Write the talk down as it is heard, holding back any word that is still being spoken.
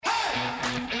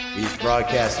He's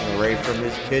broadcasting right from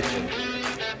his kitchen.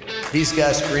 He's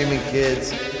got screaming kids.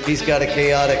 He's got a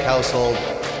chaotic household,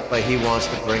 but he wants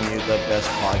to bring you the best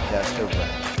podcast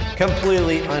around.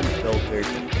 Completely unfiltered,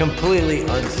 completely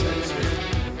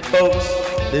uncensored. Folks,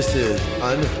 this is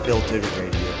Unfiltered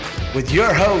Radio with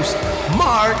your host,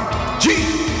 Mark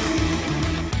G.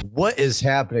 What is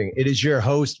happening? It is your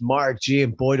host, Mark G.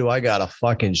 And boy, do I got a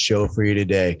fucking show for you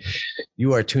today.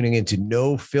 You are tuning into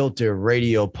No Filter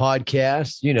Radio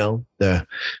Podcast. You know, the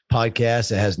podcast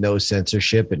that has no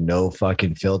censorship and no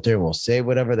fucking filter. We'll say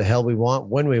whatever the hell we want,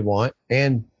 when we want,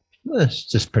 and that's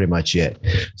just pretty much it.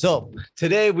 So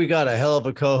today we got a hell of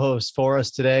a co-host for us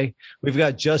today. We've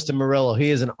got Justin Morello. He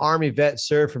is an Army vet,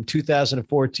 served from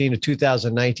 2014 to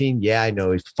 2019. Yeah, I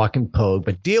know he's fucking pogue,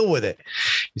 but deal with it.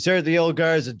 He served the old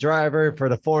guard as a driver for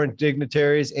the foreign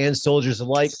dignitaries and soldiers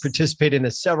alike, participated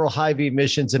in several high-V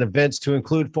missions and events to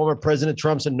include former President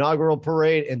Trump's inaugural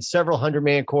parade and several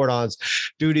 100-man cordons.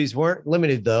 Duties weren't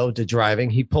limited, though, to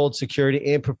driving. He pulled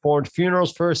security and performed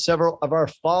funerals for several of our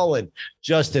fallen.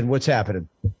 Justin, what's happening?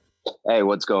 Hey,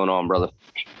 what's going on, brother?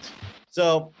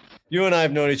 So you and I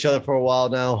have known each other for a while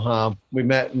now. We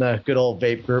met in the good old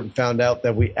vape group and found out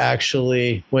that we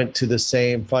actually went to the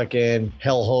same fucking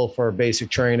hellhole for basic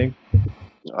training.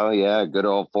 Oh, yeah. Good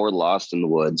old Fort Lost in the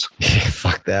Woods.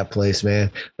 Fuck that place,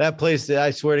 man. That place,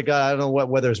 I swear to God, I don't know what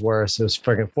weather's worse. It was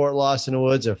freaking Fort Lost in the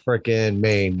Woods or freaking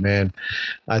Maine, man.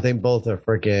 I think both are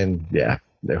freaking, yeah,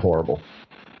 they're horrible.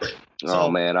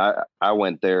 Oh, man, I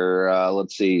went there,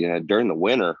 let's see, during the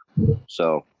winter.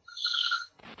 So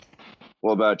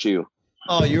what about you?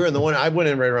 Oh, you were in the winter. I went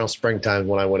in right around springtime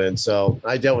when I went in. So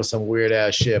I dealt with some weird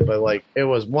ass shit. But like it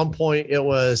was one point, I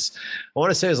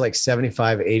want to say it was like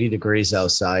 75, 80 degrees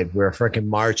outside. We were freaking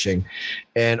marching.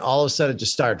 And all of a sudden it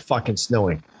just started fucking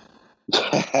snowing.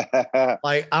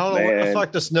 Like, I don't know where the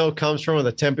fuck the snow comes from with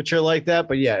a temperature like that.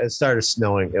 But yeah, it started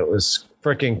snowing. It was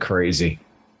freaking crazy.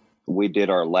 We did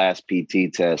our last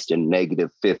PT test in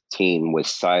 -15 with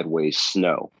sideways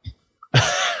snow.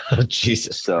 Oh,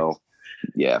 Jesus. So,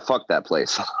 yeah, fuck that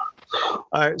place. All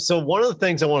right. So one of the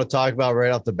things I want to talk about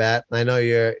right off the bat, and I know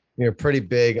you're pretty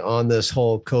big on this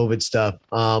whole COVID stuff.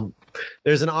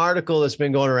 There's an article that's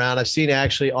been going around. I've seen it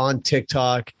actually on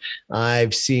TikTok.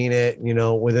 I've seen it,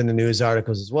 within the news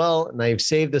articles as well. And I've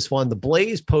saved this one. The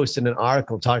Blaze posted an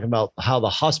article talking about how the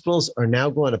hospitals are now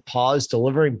going to pause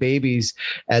delivering babies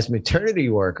as maternity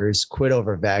workers quit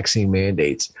over vaccine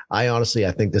mandates. I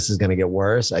think this is going to get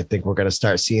worse. I think we're going to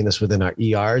start seeing this within our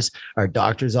ERs, our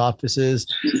doctors' offices,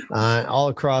 all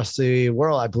across the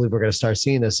world. I believe we're going to start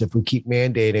seeing this if we keep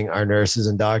mandating our nurses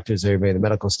and doctors, everybody, the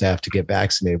medical staff to get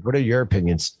vaccinated. What are your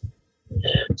opinions?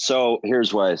 So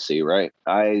here's what I see, right?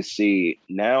 I see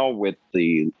now with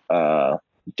the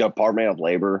Department of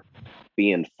Labor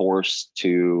being forced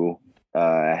to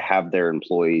have their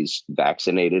employees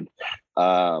vaccinated,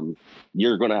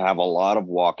 you're going to have a lot of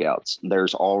walkouts.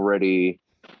 There's already,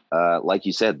 like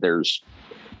you said, there's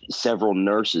several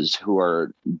nurses who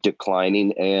are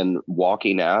declining and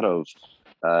walking out of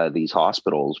these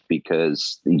hospitals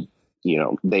because,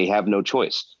 they have no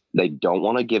choice. They don't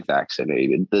want to get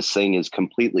vaccinated. This thing is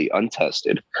completely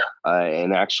untested.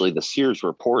 And actually, the Sears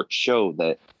report show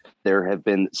that there have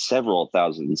been several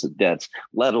thousands of deaths,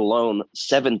 let alone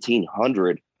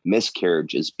 1,700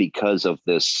 miscarriages because of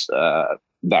this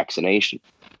vaccination.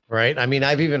 Right. I mean,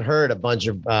 I've even heard a bunch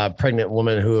of pregnant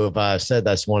women who have said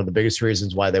that's one of the biggest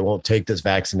reasons why they won't take this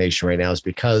vaccination right now is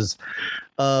because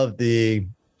of the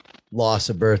loss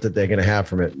of birth that they're going to have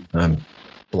from it. I'm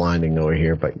blinding over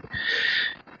here, but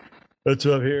that's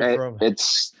what I'm hearing from.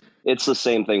 It's the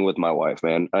same thing with my wife,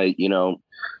 man.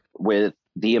 With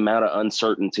the amount of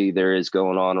uncertainty there is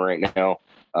going on right now,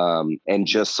 and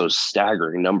just those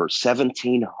staggering numbers,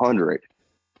 1,700.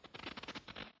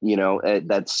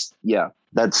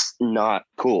 That's not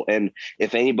cool. And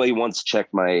if anybody wants to check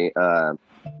my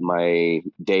my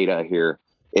data here,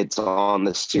 it's on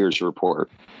the Sears report,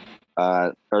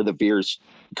 or the VAERS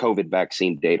COVID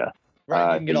vaccine data.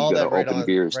 Right, you can get all that right on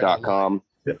openvaers.com.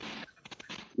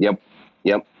 Yep.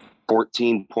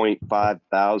 14.5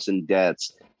 thousand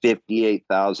deaths,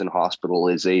 58,000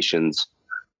 hospitalizations.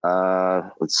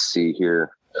 Let's see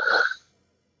here.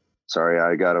 Sorry,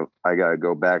 I gotta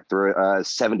go back through it.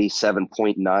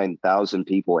 77.9 thousand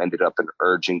people ended up in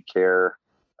urgent care.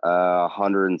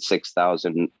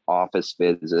 106,000 office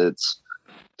visits,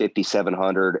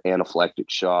 5,700 anaphylactic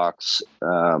shocks.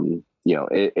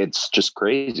 It's just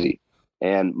crazy.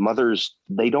 And mothers,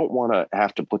 they don't want to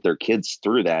have to put their kids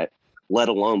through that, let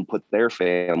alone put their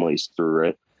families through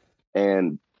it.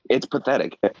 And it's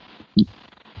pathetic.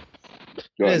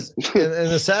 Go It ahead. is.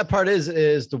 And the sad part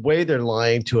is the way they're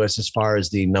lying to us as far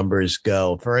as the numbers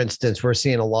go. For instance, we're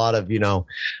seeing a lot of,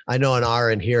 I know in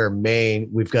our end here in Maine,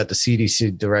 we've got the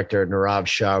CDC director, Nirav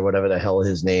Shah, whatever the hell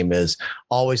his name is,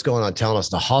 always going on telling us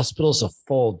the hospitals are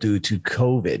full due to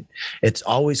COVID. It's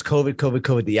always COVID, COVID,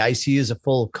 COVID. The ICUs are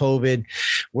full of COVID.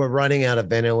 We're running out of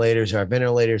ventilators. Our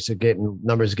ventilators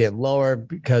numbers are getting lower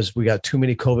because we got too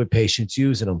many COVID patients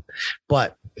using them.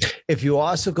 But if you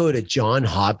also go to John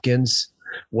Hopkins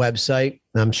website,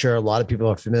 I'm sure a lot of people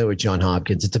are familiar with John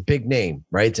Hopkins. It's a big name,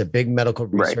 right? It's a big medical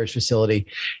research facility.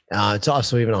 It's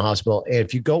also even a hospital. And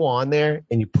if you go on there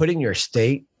and you put in your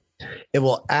state, it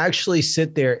will actually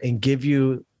sit there and give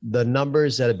you the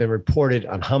numbers that have been reported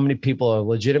on how many people are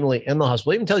legitimately in the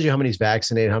hospital. It even tells you how many is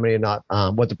vaccinated, how many are not,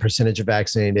 what the percentage of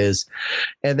vaccinated is.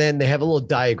 And then they have a little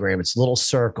diagram. It's little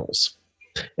circles.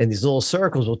 And these little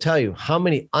circles will tell you how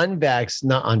many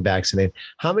not unvaccinated,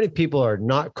 how many people are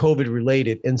not COVID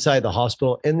related inside the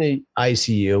hospital in the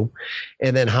ICU,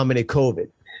 and then how many COVID.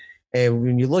 And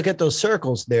when you look at those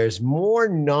circles, there's more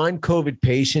non-COVID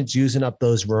patients using up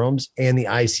those rooms and the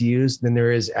ICUs than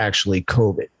there is actually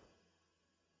COVID.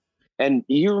 And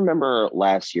you remember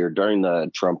last year during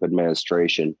the Trump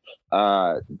administration,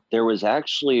 there was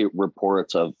actually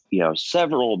reports of,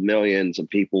 several millions of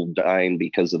people dying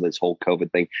because of this whole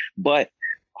COVID thing. But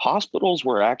hospitals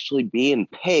were actually being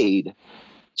paid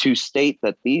to state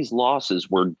that these losses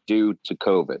were due to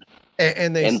COVID.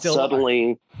 And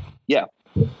suddenly,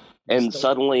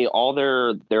 suddenly all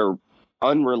their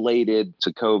unrelated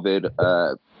to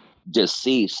COVID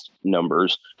deceased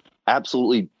numbers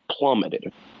absolutely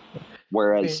plummeted,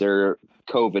 whereas their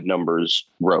COVID numbers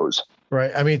rose.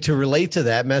 Right. I mean, to relate to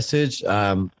that message,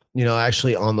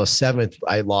 actually on the 7th,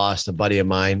 I lost a buddy of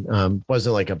mine.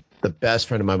 Wasn't like the best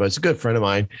friend of mine, but it's a good friend of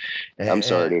mine. I'm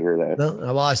sorry to hear that.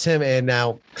 I lost him. And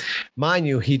now, mind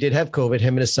you, he did have COVID.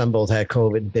 Him and his son both had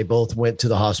COVID. They both went to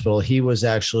the hospital. He was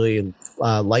actually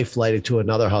life flighted to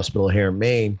another hospital here in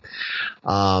Maine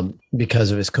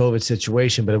because of his COVID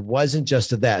situation. But it wasn't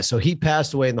just of that. So he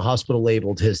passed away and the hospital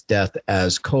labeled his death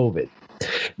as COVID.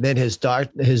 Then his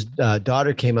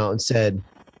daughter came out and said,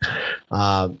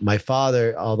 my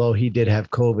father, although he did have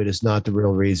COVID, is not the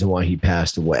real reason why he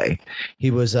passed away.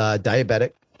 He was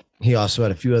diabetic. He also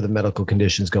had a few other medical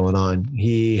conditions going on.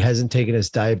 He hasn't taken his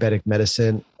diabetic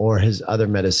medicine or his other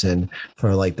medicine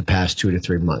for like the past 2 to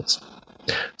 3 months.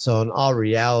 So in all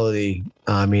reality,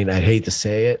 I mean, I hate to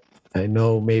say it. I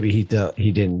know maybe he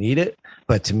didn't need it,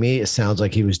 but to me, it sounds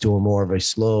like he was doing more of a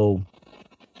slow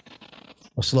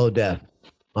death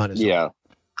on his own.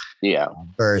 Yeah.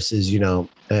 Versus,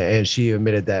 and she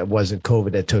admitted that it wasn't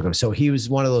COVID that took him. So he was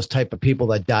one of those type of people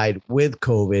that died with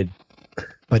COVID,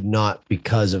 but not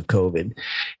because of COVID.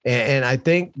 And I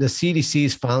think the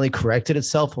CDC's finally corrected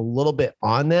itself a little bit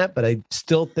on that, but I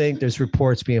still think there's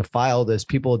reports being filed as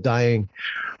people dying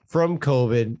from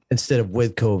COVID instead of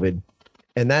with COVID.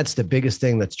 And that's the biggest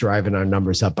thing that's driving our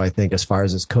numbers up, I think, as far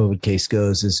as this COVID case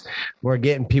goes, is we're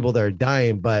getting people that are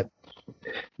dying, but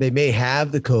they may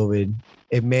have the COVID.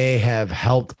 It may have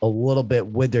helped a little bit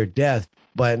with their death,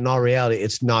 but in all reality,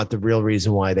 it's not the real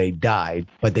reason why they died,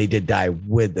 but they did die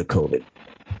with the COVID.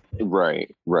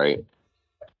 Right.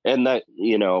 And that,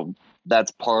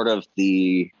 that's part of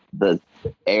the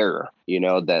air,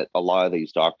 that a lot of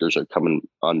these doctors are coming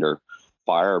under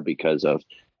fire because of,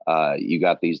 you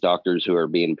got these doctors who are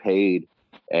being paid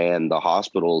and the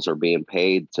hospitals are being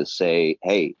paid to say,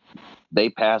 hey, they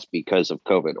passed because of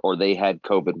COVID, or they had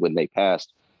COVID when they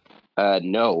passed.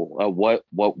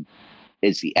 What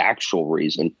is the actual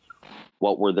reason?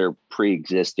 What were their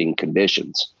pre-existing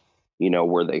conditions?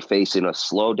 Were they facing a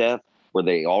slow death? Were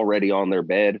they already on their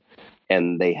bed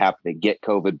and they happened to get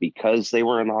COVID because they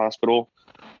were in the hospital,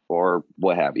 or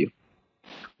what have you?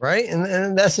 Right.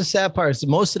 And that's the sad part. Is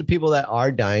most of the people that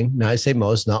are dying, now I say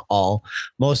most, not all,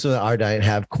 most of them are dying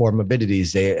have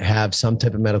comorbidities. They have some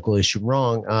type of medical issue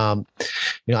wrong.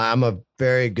 I'm a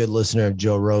very good listener of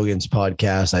Joe Rogan's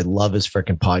podcast. I love his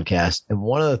freaking podcast. And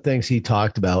one of the things he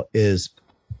talked about is,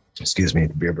 excuse me,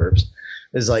 beer burps,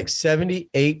 is like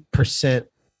 78%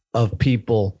 of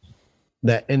people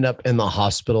that end up in the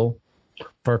hospital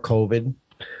for COVID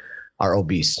are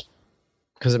obese.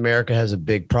 Because America has a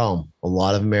big problem. A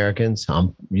lot of Americans,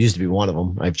 used to be one of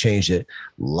them, I've changed it,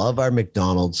 love our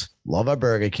McDonald's, love our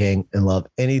Burger King, and love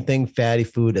anything fatty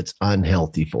food that's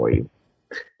unhealthy for you.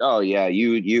 Oh, yeah.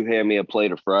 You hand me a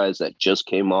plate of fries that just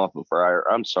came off a fryer.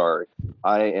 I'm sorry.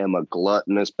 I am a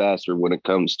gluttonous bastard when it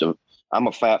comes to, I'm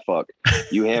a fat fuck.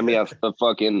 You hand me a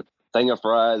fucking thing of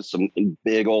fries, some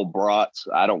big old brats.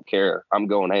 I don't care. I'm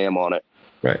going ham on it.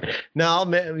 Right. Now,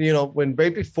 when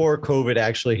right before COVID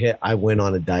actually hit, I went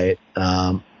on a diet.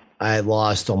 I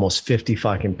lost almost 50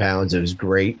 fucking pounds. It was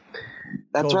great.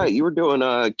 That's right. You were doing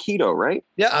keto, right?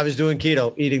 Yeah, I was doing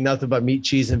keto, eating nothing but meat,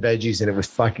 cheese, and veggies, and it was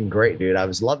fucking great, dude. I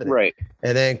was loving it. Right.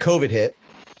 And then COVID hit,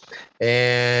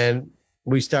 and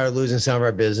we started losing some of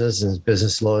our business, and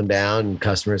business slowing down, and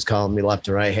customers calling me left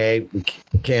and right. Hey, we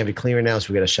can't have you cleaner now,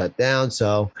 so we got to shut down.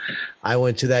 So I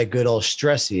went to that good old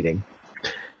stress eating.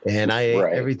 And I ate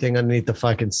everything underneath the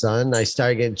fucking sun. I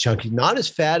started getting chunky, not as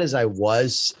fat as I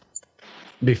was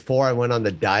before I went on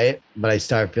the diet, but I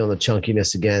started feeling the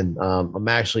chunkiness again. I'm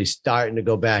actually starting to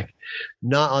go back,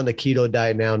 not on the keto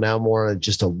diet now more on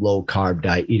just a low carb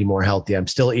diet, eating more healthy. I'm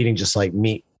still eating just like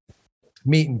meat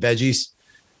and veggies.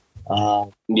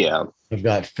 Yeah. I've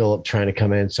got Philip trying to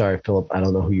come in. Sorry, Philip. I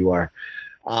don't know who you are.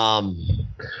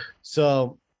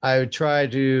 So I would try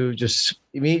to just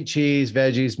meat, cheese,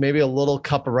 veggies, maybe a little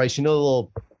cup of rice.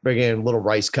 Bring in little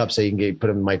rice cups that you can put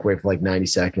in the microwave for like 90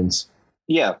 seconds.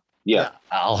 Yeah.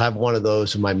 I'll have one of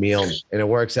those with my meal, and it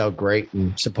works out great.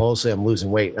 And supposedly I'm losing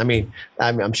weight. I mean,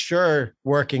 I'm sure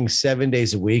working 7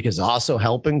 days a week is also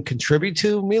helping contribute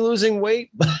to me losing weight.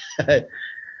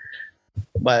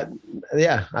 But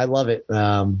yeah, I love it.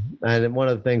 And one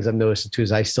of the things I'm noticing too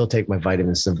is I still take my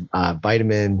vitamins,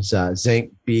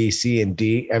 zinc, B, C, and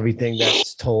D, everything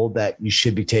that's told that you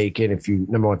should be taking if you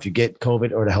get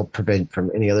COVID or to help prevent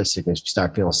from any other sickness. You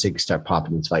start feeling sick, you start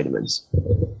popping these vitamins.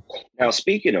 Now,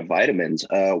 speaking of vitamins,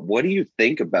 what do you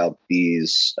think about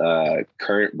these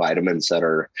current vitamins that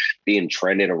are being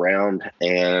trended around?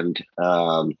 And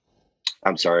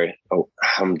I'm sorry.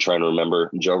 I'm trying to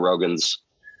remember Joe Rogan's.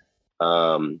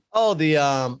 The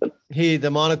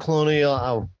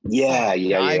monoclonal.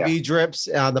 IV drips,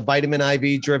 the vitamin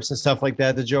IV drips and stuff like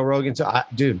that. The Joe Rogan. So,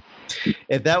 dude,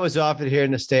 if that was offered here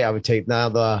in the state, I would take.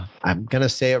 I'm gonna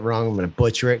say it wrong. I'm gonna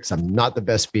butcher it because I'm not the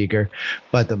best speaker.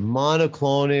 But the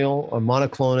monoclonal or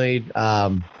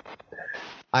monoclonal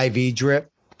IV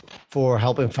drip for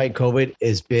helping fight COVID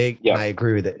is big. Yeah. I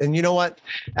agree with it. And you know what?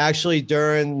 Actually,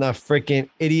 during the freaking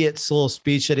idiot's little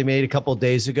speech that he made a couple of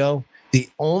days ago, the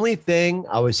only thing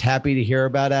I was happy to hear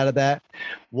about out of that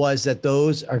was that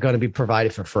those are going to be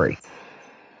provided for free.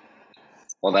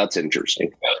 Well, that's interesting.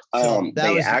 So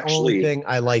that was the only thing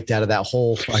I liked out of that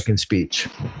whole fucking speech.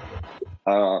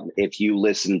 If you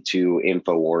listen to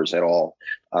InfoWars at all,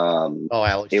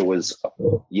 Alex. It was,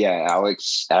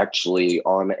 Alex actually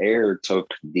on air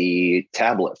took the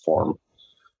tablet form.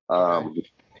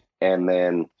 And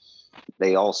then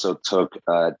they also took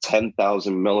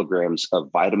 10,000 milligrams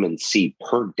of vitamin C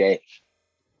per day.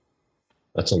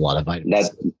 That's a lot of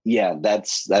vitamins.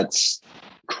 That's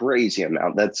crazy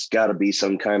amount. That's got to be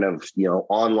some kind of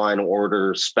online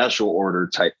order, special order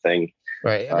type thing.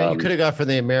 Right. I mean, you could have got for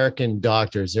the American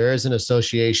doctors. There is an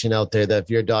association out there that if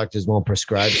your doctors won't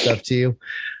prescribe stuff to you,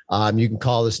 you can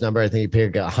call this number. I think you pay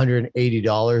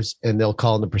 $180 and they'll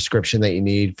call in the prescription that you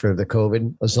need for the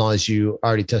COVID, as long as you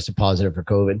already tested positive for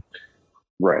COVID.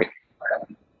 Right.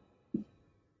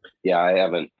 Yeah, I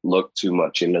haven't looked too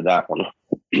much into that one.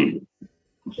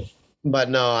 But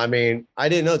no, I mean, I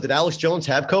didn't know. Did Alex Jones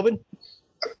have COVID?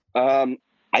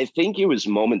 I think it was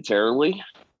momentarily.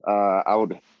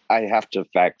 I have to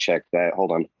fact check that.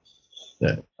 Hold on.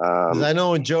 Yeah. I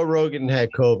know when Joe Rogan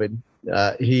had COVID,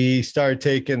 he started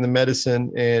taking the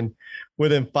medicine, and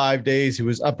within 5 days, he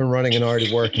was up and running and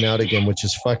already working out again, which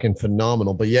is fucking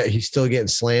phenomenal. But yet he's still getting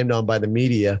slammed on by the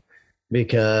media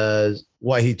because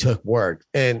what he took worked.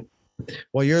 And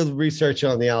while you're researching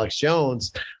on the Alex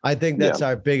Jones, I think that's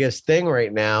our biggest thing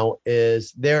right now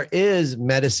is there is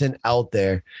medicine out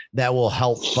there that will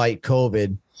help fight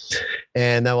COVID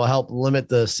and that will help limit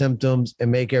the symptoms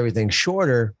and make everything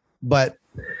shorter. But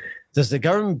does the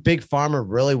government, big pharma,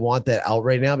 really want that out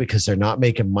right now because they're not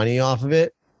making money off of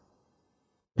it?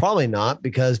 Probably not,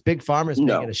 because big pharma is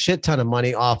making a shit ton of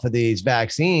money off of these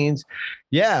vaccines.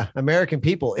 Yeah, American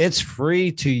people, it's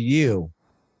free to you.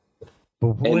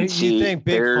 But what do you think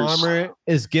big pharma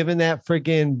is giving that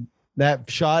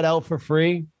shot out for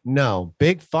free? No,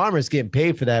 big pharma is getting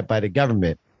paid for that by the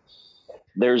government.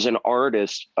 There's an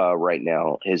artist right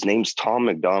now. His name's Tom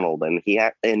McDonald, and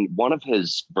in one of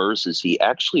his verses, he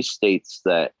actually states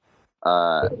that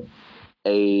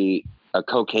a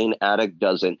cocaine addict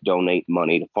doesn't donate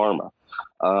money to pharma,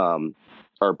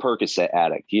 or Percocet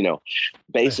addict.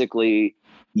 Basically,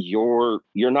 you're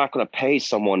not going to pay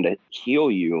someone to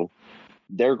heal you.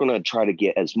 They're going to try to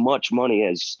get as much money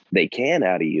as they can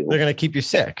out of you. They're going to keep you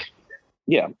sick.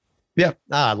 Yeah. Yeah.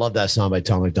 I love that song by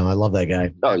Tom McDonald. I love that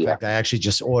guy. Oh, in fact, I actually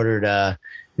just ordered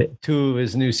 2 of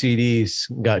his new CDs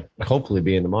got hopefully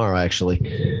being tomorrow, actually.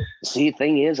 See, the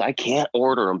thing is, I can't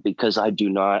order them because I do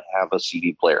not have a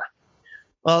CD player.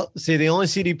 Well, see, the only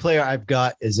CD player I've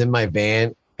got is in my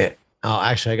van.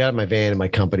 Actually, I got it in my van in my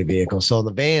company vehicle. So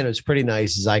the van is pretty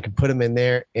nice is I can put them in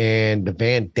there and the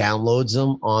van downloads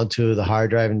them onto the hard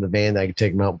drive in the van. I can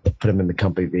take them out, put them in the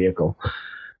company vehicle.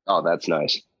 Oh, that's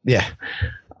nice. Yeah.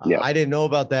 Yeah. I didn't know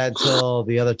about that until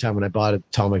the other time when I bought a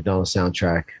Tom McDonald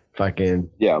soundtrack. Fucking.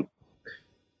 Yeah.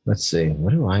 Let's see.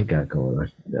 What do I got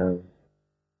going on?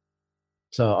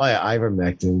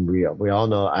 Ivermectin. We all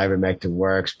know ivermectin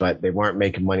works, but they weren't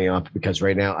making money off it because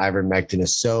right now ivermectin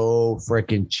is so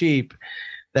freaking cheap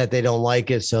that they don't like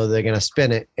it, so they're going to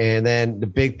spin it. And then the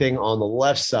big thing on the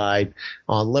left side,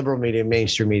 on liberal media,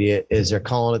 mainstream media, is they're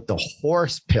calling it the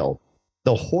horse pill,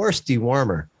 the horse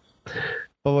dewormer.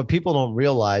 But what people don't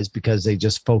realize, because they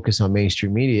just focus on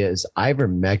mainstream media, is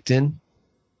ivermectin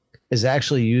is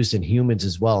actually used in humans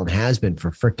as well and has been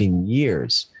for freaking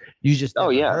years. You just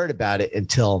never heard about it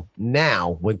until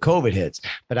now when COVID hits.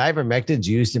 But ivermectin is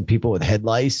used in people with head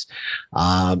lice.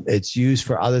 It's used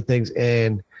for other things.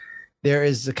 And there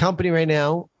is a company right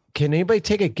now. Can anybody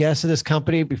take a guess of this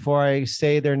company before I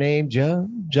say their name,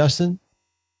 Justin?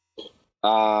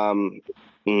 I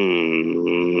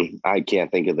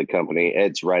can't think of the company.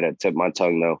 It's right at the tip of my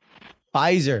tongue, though.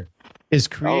 Pfizer is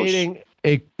creating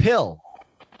a pill.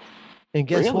 And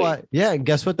guess what? Yeah, and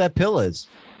guess what that pill is?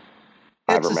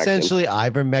 It's essentially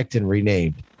ivermectin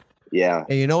renamed. Yeah.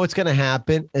 And you know what's going to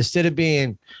happen? Instead of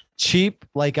being cheap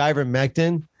like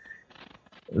ivermectin,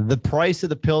 the price of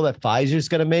the pill that Pfizer is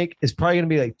going to make is probably going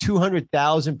to be like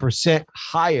 200,000%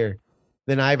 higher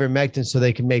than ivermectin so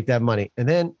they can make that money. And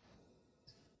then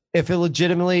if it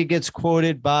legitimately gets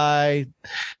quoted by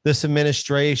this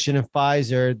administration and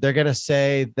Pfizer, they're going to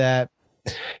say that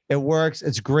it works.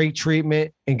 It's great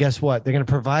treatment. And guess what? They're going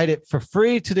to provide it for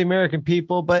free to the American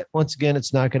people. But once again,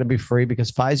 it's not going to be free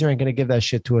because Pfizer ain't going to give that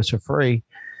shit to us for free.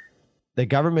 The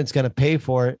government's going to pay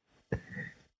for it.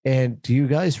 And do you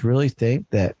guys really think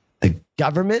that the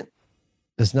government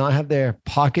does not have their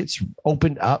pockets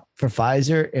opened up for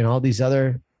Pfizer and all these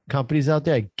other companies out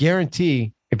there? I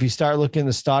guarantee if you start looking at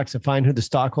the stocks and find who the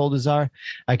stockholders are,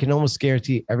 I can almost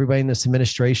guarantee everybody in this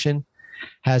administration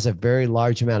has a very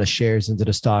large amount of shares into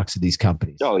the stocks of these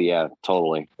companies. Oh, yeah,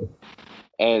 totally.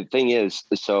 And the thing is,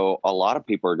 so a lot of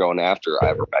people are going after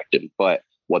ivermectin, but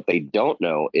what they don't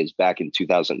know is back in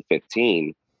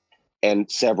 2015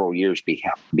 and several years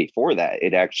before that,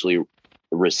 it actually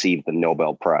received the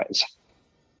Nobel Prize.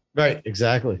 Right,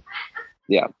 exactly.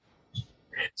 Yeah.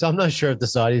 So I'm not sure if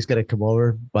this audio is going to come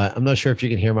over, but I'm not sure if you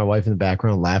can hear my wife in the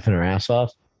background laughing her ass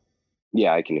off.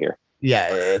 Yeah, I can hear. Yeah,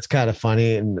 it's kind of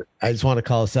funny. And I just want to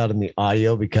call us out in the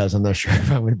audio because I'm not sure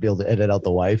if I'm going to be able to edit out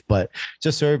the wife. But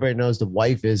just so everybody knows, the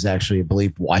wife is actually, I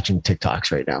believe, watching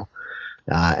TikToks right now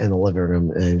in the living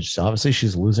room. And obviously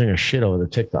she's losing her shit over the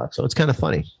TikTok. So it's kind of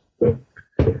funny.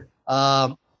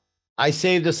 I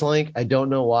saved this link. I don't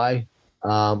know why,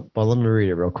 but let me read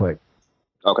it real quick.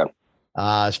 Okay.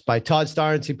 It's by Todd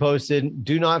Starnes. He posted,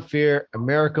 "Do not fear.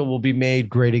 America will be made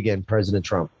great again. President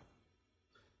Trump.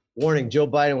 Warning, Joe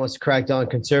Biden wants to crack down on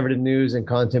conservative news and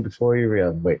content before you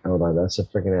realize." Wait, hold on. That's a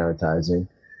freaking advertising.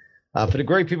 For the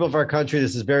great people of our country,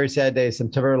 this is a very sad day.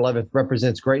 September 11th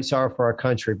represents great sorrow for our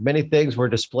country. Many things were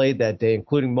displayed that day,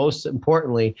 including, most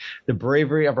importantly, the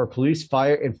bravery of our police,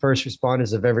 fire, and first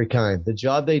responders of every kind. The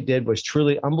job they did was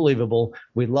truly unbelievable.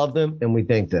 We love them and we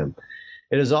thank them.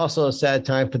 It is also a sad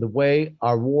time for the way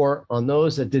our war on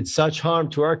those that did such harm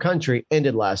to our country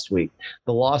ended last week.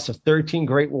 The loss of 13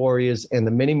 great warriors and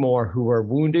the many more who were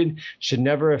wounded should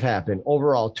never have happened.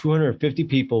 Overall, 250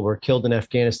 people were killed in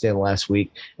Afghanistan last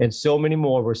week, and so many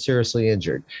more were seriously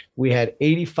injured. We had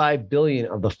 85 billion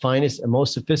of the finest and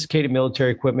most sophisticated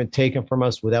military equipment taken from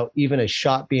us without even a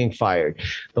shot being fired.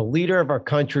 The leader of our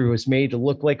country was made to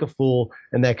look like a fool,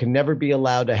 and that can never be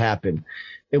allowed to happen.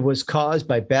 It was caused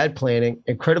by bad planning,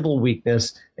 incredible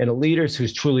weakness, and leaders who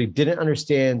truly didn't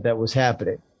understand that was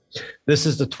happening. This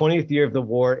is the 20th year of the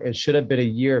war and should have been a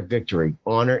year of victory,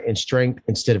 honor, and strength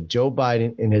instead of Joe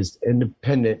Biden and his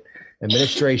independent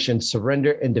administration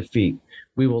surrender and defeat.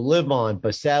 We will live on,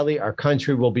 but sadly, our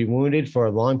country will be wounded for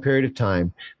a long period of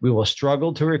time. We will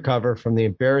struggle to recover from the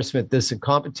embarrassment this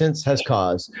incompetence has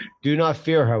caused. Do not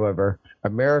fear, however.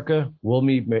 America will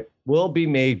be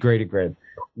made great again.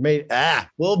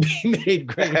 Will be made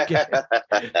great again.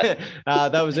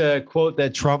 That was a quote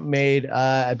that Trump made,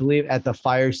 I believe, at the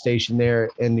fire station there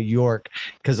in New York,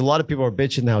 because a lot of people are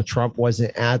bitching how Trump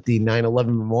wasn't at the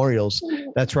 9/11 memorials.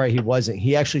 That's right, he wasn't.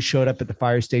 He actually showed up at the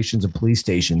fire stations and police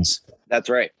stations. That's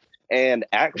right. And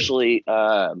actually,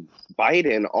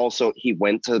 Biden also, he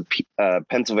went to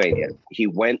Pennsylvania. He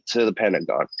went to the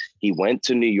Pentagon. He went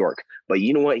to New York. But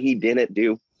you know what he didn't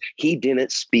do? He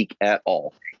didn't speak at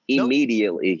all. Nope.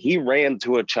 Immediately, he ran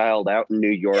to a child out in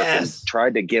New York and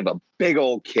tried to give a big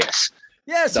old kiss.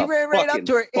 Yes, he ran right up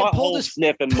to her and pulled this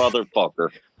sniffing motherfucker.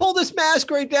 Pull this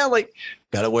mask right down, like,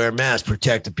 gotta wear a mask,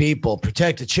 protect the people,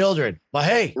 protect the children. But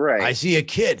hey, I see a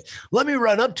kid. Let me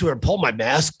run up to her and pull my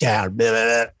mask down.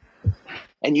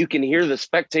 And you can hear the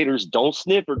spectators, don't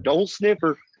sniff her, don't sniff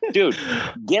her. Dude,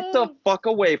 get the fuck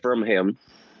away from him.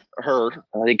 Her,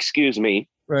 excuse me.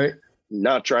 Right.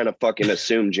 Not trying to fucking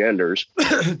assume genders.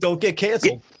 Don't get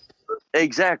canceled.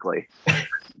 Exactly.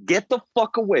 Get the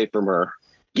fuck away from her.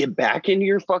 Get back into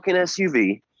your fucking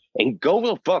SUV and go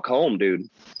the fuck home, dude.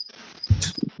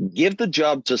 Give the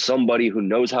job to somebody who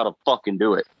knows how to fucking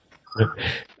do it.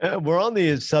 We're on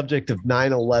the subject of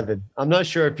 9/11. I'm not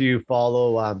sure if you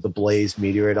follow the Blaze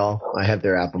Media at all. I have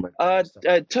their app on my phone.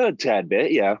 A tad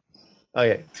bit, yeah.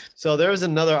 Okay. So there was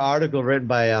another article written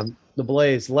by the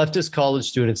Blaze. Leftist college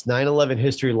students, 9/11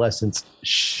 history lessons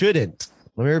shouldn't.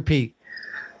 Let me repeat.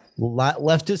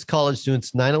 Leftist college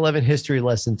students, 9/11 history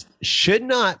lessons should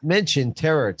not mention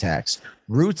terror attacks,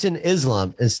 roots in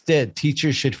Islam. Instead,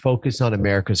 teachers should focus on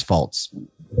America's faults.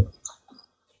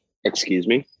 Excuse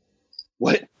me?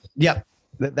 What? Yep.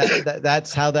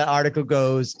 That's how that article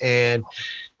goes. And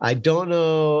I don't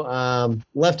know,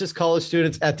 leftist college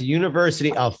students at the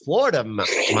University of Florida,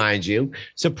 mind you,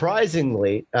 surprised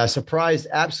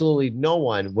absolutely no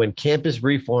one when Campus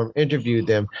Reform interviewed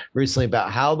them recently about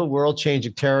how the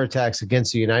world-changing terror attacks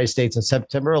against the United States on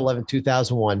September 11,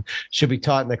 2001 should be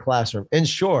taught in the classroom. In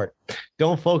short,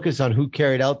 don't focus on who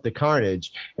carried out the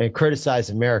carnage and criticize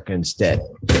America instead.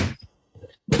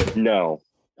 No,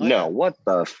 what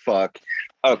the fuck?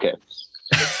 Okay.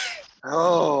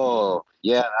 Oh,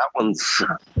 yeah, that one's.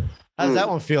 How does that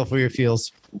one feel for your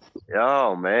feels?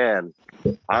 Oh, man.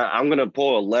 I'm going to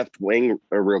pull a left wing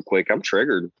real quick. I'm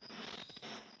triggered.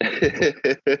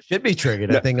 Should be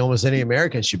triggered. I think almost any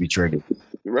American should be triggered.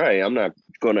 Right. I'm not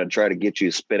going to try to get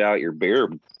you to spit out your beer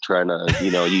trying to,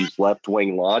 use left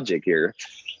wing logic here.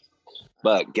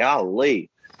 But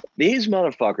golly, these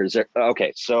motherfuckers are.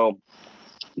 Okay, so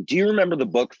do you remember the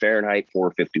book Fahrenheit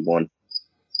 451?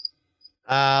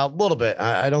 A little bit.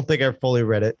 I don't think I fully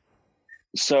read it.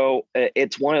 So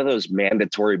it's one of those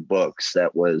mandatory books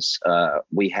that was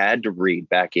we had to read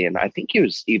back in, I think it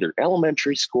was either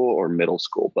elementary school or middle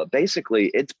school, but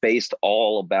basically it's based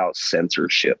all about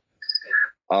censorship.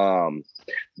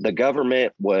 The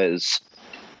government was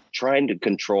trying to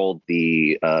control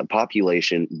the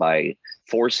population by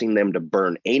forcing them to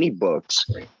burn any books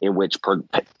in which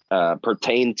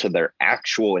pertain to their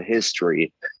actual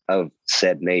history of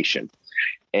said nation.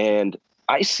 And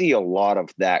I see a lot of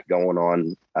that going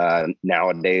on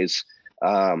nowadays.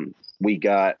 We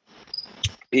got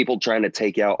people trying to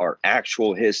take out our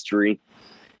actual history,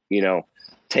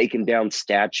 taking down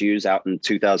statues out in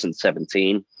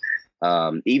 2017.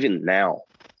 Even now,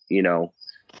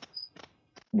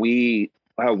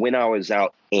 when I was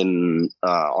out in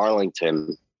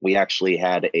Arlington, we actually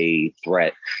had a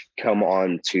threat come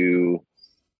on to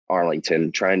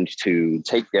Arlington trying to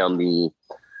take down the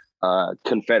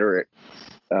Confederate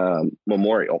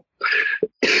memorial.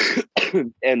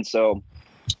 And so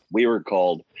we were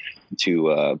called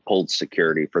to pull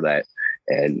security for that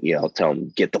and, tell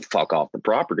them, get the fuck off the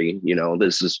property.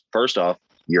 This is, first off,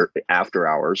 you're after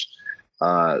hours.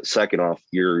 Second off,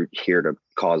 you're here to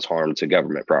cause harm to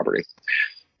government property.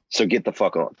 So get the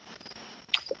fuck on.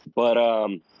 But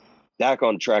back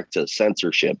on track to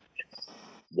censorship.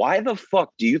 Why the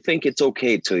fuck do you think it's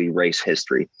okay to erase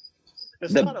history?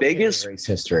 It's the biggest erase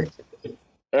history.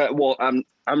 Well,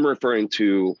 I'm referring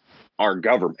to our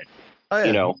government. Oh,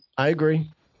 yeah. I agree.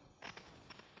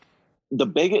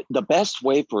 The best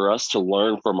way for us to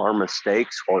learn from our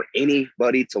mistakes, or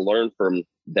anybody to learn from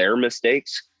their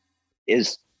mistakes,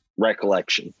 is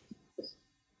recollection.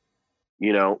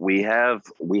 We have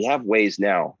ways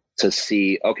now to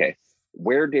see, okay,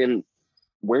 where did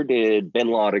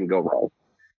bin Laden go wrong?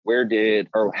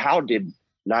 How did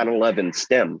 9/11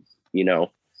 stem?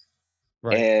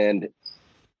 Right. And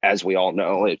as we all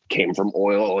know, it came from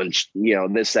oil and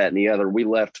this, that, and the other. We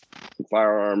left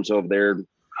firearms over there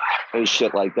and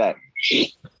shit like that.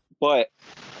 But,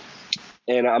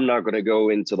 and I'm not going to go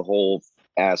into the whole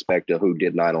aspect of who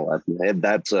did 9/11.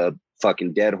 That's a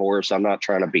fucking dead horse. I'm not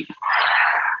trying to beat.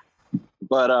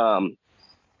 But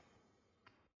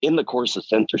in the course of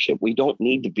censorship, we don't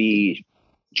need to be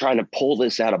trying to pull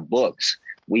this out of books.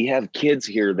 We have kids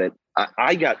here that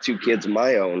I got 2 kids of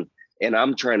my own, and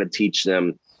I'm trying to teach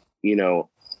them,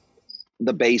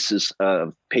 the basis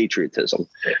of patriotism.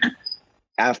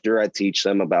 After I teach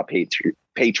them about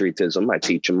patriotism, I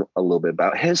teach them a little bit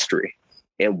about history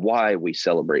and why we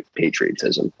celebrate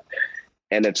patriotism.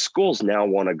 And if schools now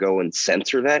want to go and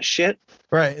censor that shit,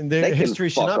 right, and their history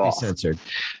should not be censored.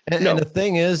 And the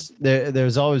thing is,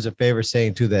 there's always a favorite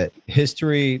saying too that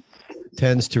history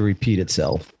tends to repeat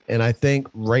itself. And I think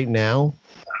right now,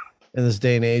 in this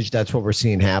day and age, that's what we're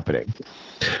seeing happening.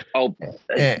 Oh,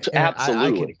 and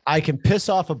absolutely. I can piss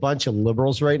off a bunch of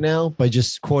liberals right now by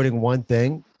just quoting one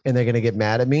thing, and they're going to get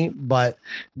mad at me. But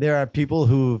there are people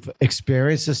who've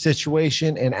experienced the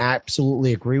situation and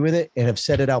absolutely agree with it and have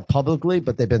said it out publicly,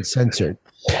 but they've been censored.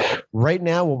 Right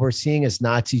now, what we're seeing is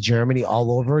Nazi Germany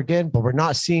all over again, but we're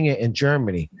not seeing it in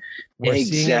Germany. We're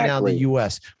seeing it now in the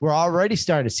U.S. We're already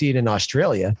starting to see it in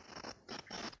Australia.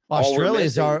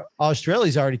 Australia's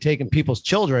already taking people's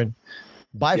children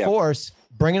by force,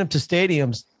 bringing them to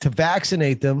stadiums to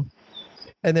vaccinate them,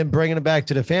 and then bringing them back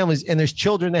to their families. And there's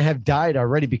children that have died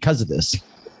already because of this.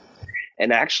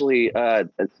 And actually,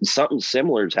 something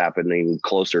similar is happening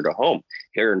closer to home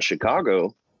here in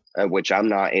Chicago, which I'm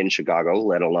not in Chicago,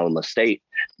 let alone the state.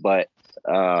 But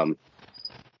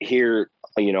here,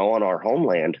 on our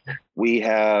homeland, we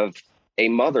have a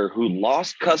mother who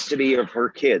lost custody of her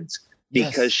kids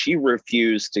because she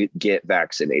refused to get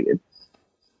vaccinated.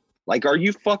 Like, are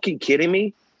you fucking kidding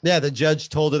me? Yeah, the judge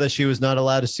told her that she was not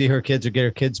allowed to see her kids or get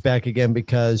her kids back again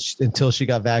until she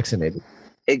got vaccinated.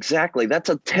 Exactly. That's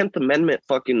a 10th Amendment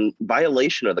fucking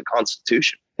violation of the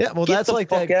Constitution. Yeah, well, that's like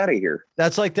fuck out of here.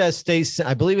 That's like that state.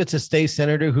 I believe it's a state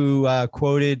senator who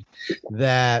quoted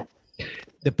that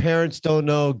the parents don't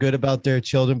know good about their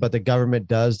children, but the government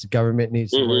does. The government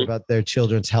needs to worry about their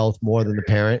children's health more than the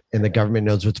parent, and the government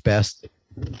knows what's best.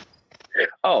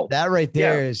 Oh, that right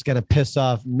there is going to piss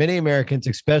off many Americans,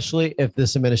 especially if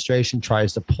this administration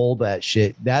tries to pull that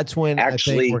shit. That's when I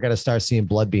think we're going to start seeing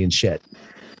blood being shed.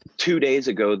 2 days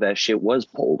ago, that shit was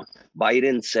pulled.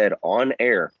 Biden said on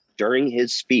air during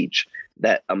his speech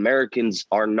that Americans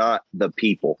are not the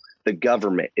people. The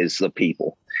government is the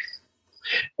people.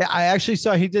 Yeah, I actually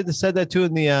saw he said that too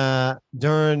in the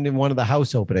during one of the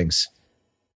House openings.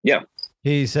 Yeah,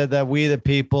 he said that we the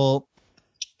people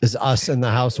is us in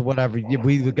the House or whatever.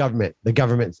 We the government. The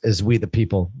government is we the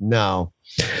people. No,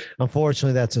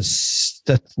 unfortunately,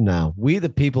 that's no. We the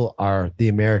people are the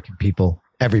American people.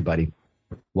 Everybody,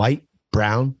 white,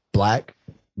 brown, black,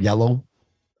 yellow.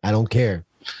 I don't care.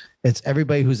 It's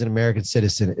everybody who's an American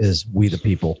citizen is we the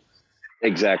people.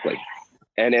 Exactly.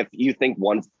 And if you think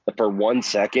for 1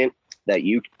 second that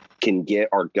you can get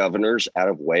our governors out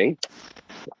of way,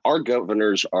 our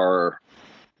governors are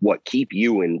what keep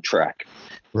you in track.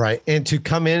 Right. And to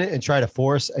come in and try to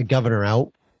force a governor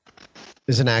out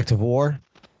is an act of war.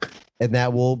 And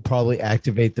that will probably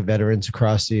activate the veterans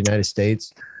across the United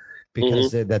States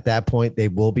because at that point, they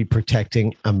will be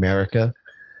protecting America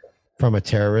from a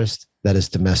terrorist that is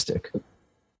domestic.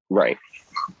 Right.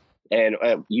 And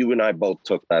you and I both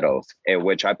took that oath,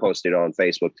 which I posted on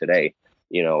Facebook today,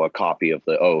 a copy of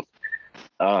the oath.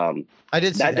 I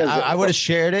did say that. I would have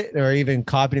shared it or even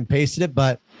copied and pasted it.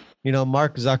 But,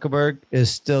 Mark Zuckerberg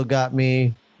is still got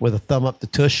me with a thumb up the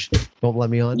tush. Don't let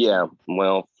me on. Yeah.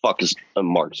 Well, fuck is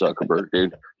Mark Zuckerberg,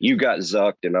 dude. You got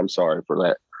zucked, and I'm sorry for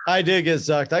that. I did get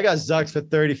zucked. I got zucked for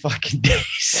 30 fucking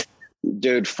days.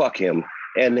 Dude, fuck him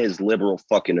and his liberal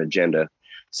fucking agenda.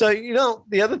 So,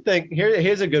 the other thing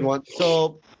here's a good one.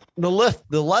 So the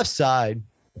left side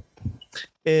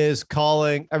is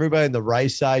calling everybody on the right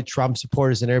side, Trump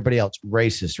supporters and everybody else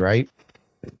racist, right?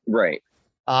 Right.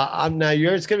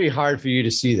 It's going to be hard for you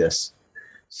to see this.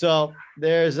 So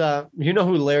there's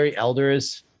who Larry Elder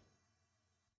is?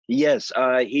 Yes.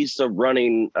 He's the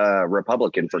running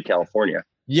Republican for California.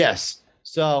 Yes.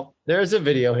 So there's a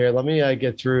video here. Let me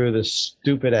get through the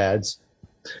stupid ads.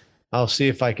 I'll see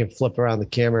if I can flip around the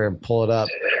camera and pull it up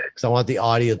because I want the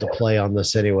audio to play on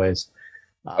this anyways.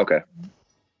 Okay.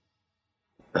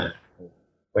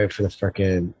 Wait for the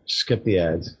freaking skip the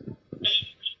ads.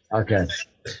 Okay.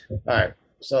 All right.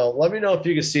 So let me know if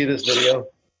you can see this video.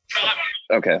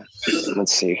 Okay.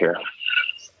 Let's see here.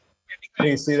 Can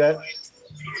you see that?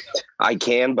 I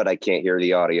can, but I can't hear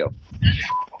the audio.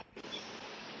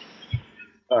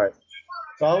 All right.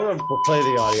 So I'm going to play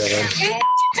the audio then.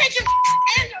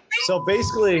 So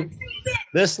basically,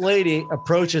 this lady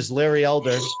approaches Larry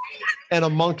Elder and a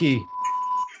monkey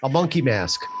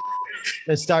mask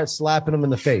and starts slapping him in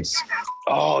the face.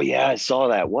 Oh, yeah, I saw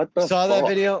that. What the Saw that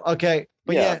video? Okay.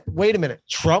 But yeah, wait a minute.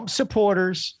 Trump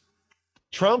supporters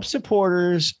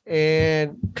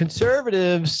and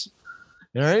conservatives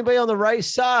and anybody on the right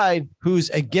side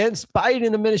who's against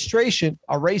Biden administration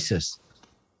are racist.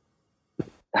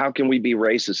 how can we be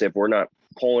racist if we're not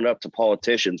pulling up to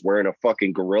politicians wearing a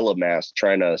fucking gorilla mask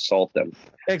trying to assault them?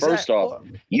 First off,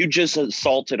 you just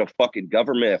assaulted a fucking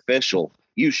government official.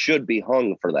 You should be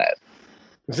hung for that.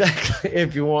 Exactly.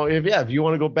 If you want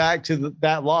to go back to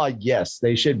that law, yes,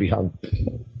 they should be hung.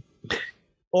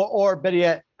 Or better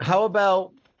yet, how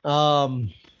about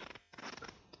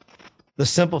the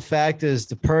simple fact is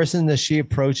the person that she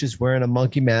approaches wearing a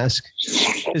monkey mask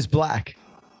is black.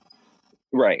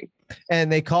 Right.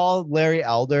 And they call Larry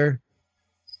Elder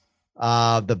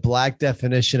the black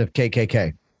definition of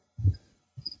KKK.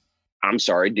 I'm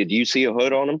sorry. Did you see a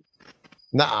hood on him?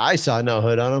 No, I saw no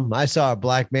hood on him. I saw a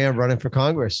black man running for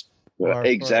Congress.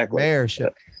 Exactly. For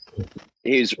mayorship.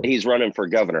 He's running for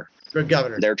governor. For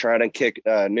governor. They're trying to kick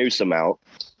Newsom out,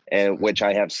 and which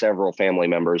I have several family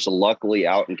members, luckily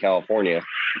out in California,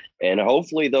 and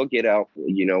hopefully they'll get out,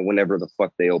 whenever the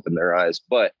fuck they open their eyes.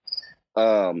 But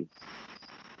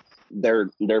they're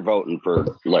voting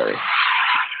for Larry.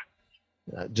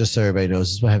 Just so everybody knows,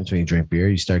 this is what happens when you drink beer.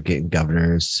 You start getting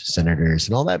governors, senators,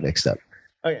 and all that mixed up.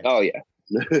 Okay. Oh yeah.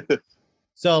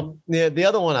 So the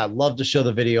other one I'd love to show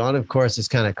the video on, of course, it's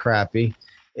kind of crappy,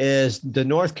 is the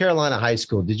North Carolina high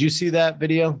school. Did you see that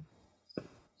video?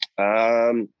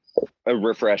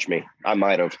 Refresh me. I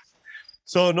might have.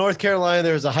 So in North Carolina,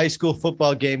 there was a high school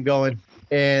football game going,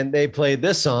 and they played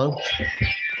this song.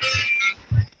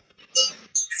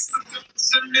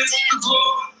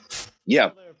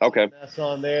 Yeah. Okay. That's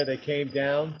on there. They came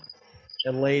down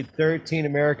and laid 13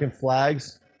 American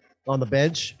flags on the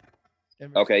bench.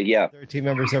 Okay. Yeah. 13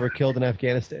 members that were killed in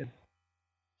Afghanistan.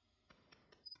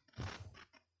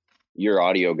 Your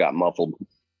audio got muffled.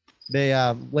 They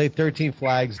laid 13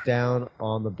 flags down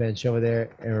on the bench over there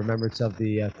in remembrance of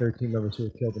the 13 members who were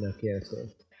killed in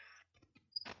Afghanistan.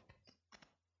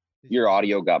 Your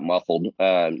audio got muffled.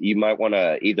 You might want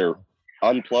to either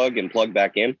unplug and plug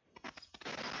back in.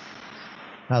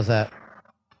 How's that?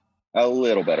 A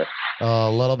little better.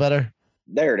 A little better?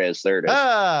 There it is. Perfect.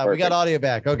 We got audio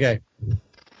back. Okay. All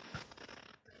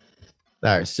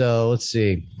right. So let's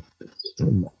see.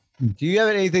 Do you have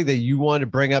anything that you want to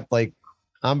bring up? Like,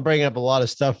 I'm bringing up a lot of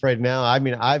stuff right now. I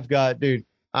mean,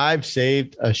 I've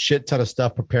saved a shit ton of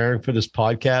stuff preparing for this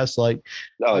podcast. Like,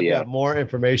 I've got more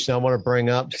information I want to bring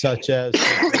up, such as,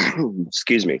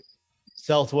 excuse me,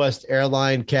 Southwest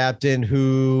airline captain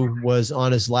who was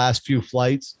on his last few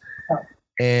flights.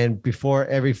 And before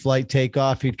every flight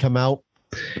takeoff, he'd come out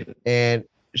and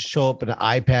show up an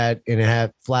iPad and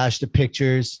have flashed the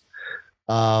pictures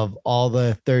of all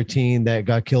the 13 that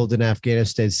got killed in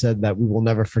Afghanistan, said that we will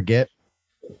never forget.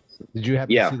 Did you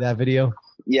happen to see that video?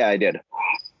 Yeah, I did.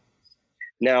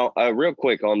 Now, real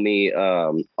quick on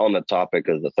the topic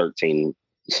of the 13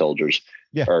 soldiers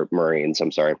or Marines,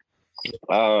 I'm sorry.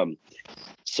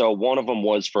 So one of them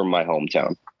was from my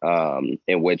hometown,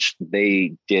 in which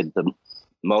they did the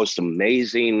most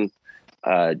amazing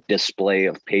display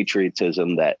of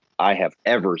patriotism that I have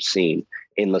ever seen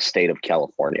in the state of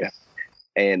California.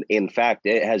 And in fact,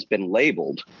 it has been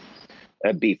labeled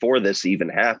before this even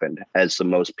happened as the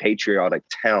most patriotic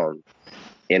town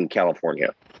in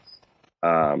California.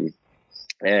 And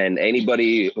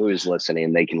anybody who is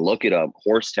listening, they can look it up.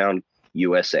 Horsetown,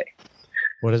 USA.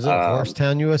 What is it?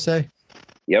 Horsetown, USA?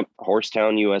 Yep.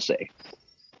 Horsetown, USA.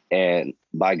 And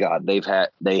by God,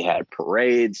 they had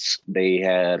parades. They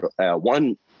had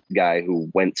one guy who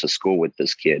went to school with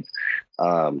this kid,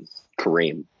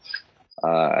 Kareem.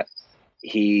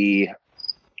 He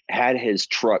had his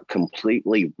truck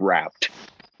completely wrapped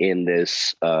in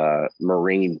this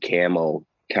Marine camo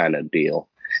kind of deal,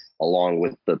 along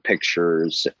with the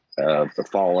pictures of the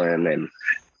fallen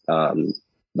and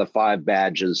the 5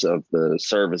 badges of the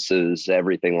services,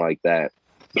 everything like that.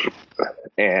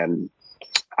 And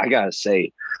I gotta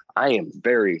say, I am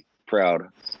very proud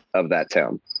of that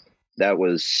town. That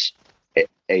was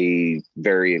a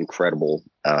very incredible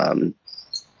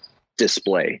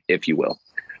display, if you will.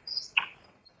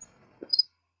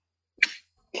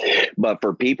 But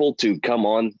for people to come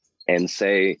on and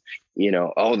say,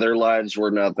 oh, their lives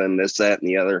were nothing, this, that, and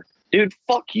the other, dude,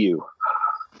 fuck you.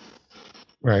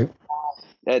 Right.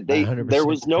 There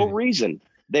was no reason.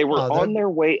 They were on their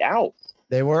way out.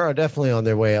 They were definitely on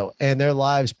their way out, and their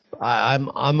lives.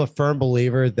 I'm a firm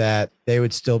believer that they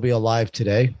would still be alive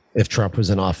today if Trump was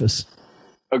in office.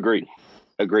 Agreed.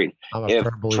 If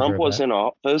Trump was in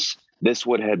office, this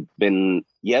would have been,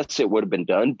 yes, it would have been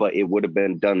done, but it would have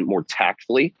been done more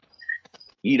tactfully.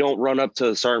 You don't run up to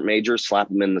a sergeant major, slap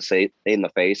him in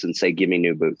the face and say, give me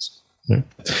new boots. And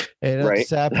the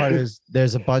sad part is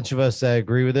there's a bunch of us that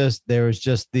agree with this. There was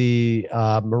just the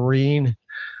Marine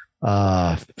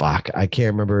I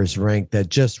can't remember his rank, that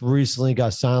just recently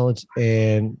got silenced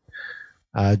and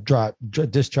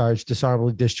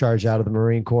dishonorably discharged out of the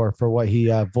Marine Corps for what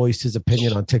he voiced his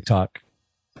opinion on TikTok.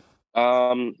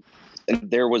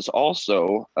 There was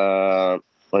also,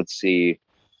 let's see,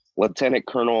 Lieutenant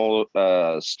Colonel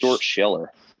Stuart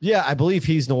Schiller. Yeah, I believe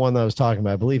he's the one that I was talking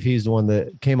about. I believe he's the one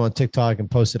that came on TikTok and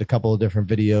posted a couple of different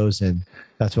videos, and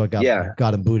that's what got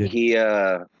him booted.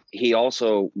 He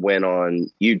also went on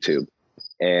YouTube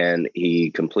and he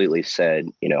completely said,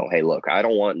 hey, look, I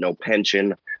don't want no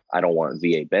pension. I don't want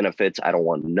VA benefits. I don't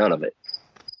want none of it.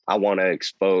 I want to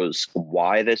expose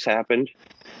why this happened,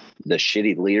 the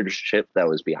shitty leadership that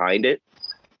was behind it,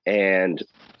 and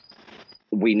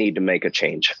we need to make a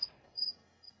change.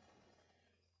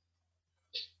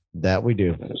 That we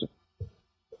do.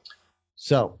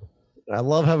 So I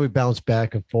love how we bounce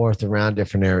back and forth around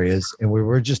different areas. And we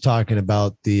were just talking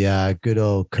about the good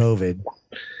old COVID.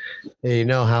 And you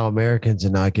know how Americans are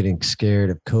not getting scared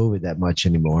of COVID that much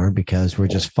anymore because we're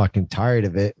just fucking tired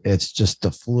of it. It's just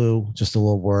the flu, just a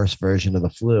little worse version of the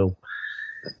flu.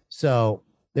 So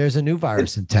there's a new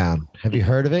virus in town. Have you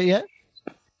heard of it yet?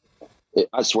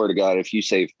 I swear to God, if you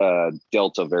say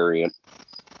Delta variant.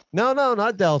 No,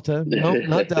 not Delta. No,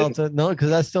 not Delta. No, because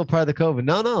that's still part of the COVID.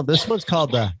 No. This one's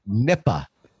called the Nipah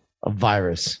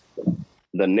virus.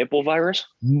 The nipple virus?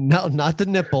 No, not the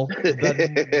nipple.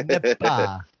 The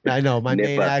Nipah. I know my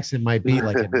main accent might be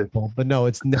like a nipple, but no,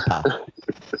 it's Nipah.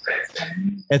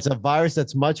 It's a virus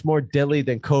that's much more deadly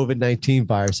than COVID-19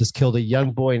 virus. It's killed a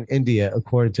young boy in India,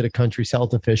 according to the country's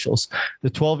health officials. The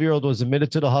 12-year-old was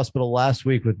admitted to the hospital last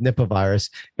week with Nipah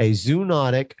virus, a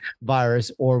zoonotic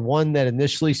virus, or one that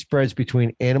initially spreads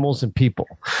between animals and people.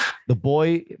 The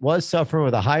boy was suffering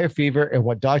with a higher fever and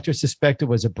what doctors suspected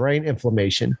was a brain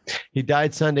inflammation. He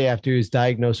died Sunday after he was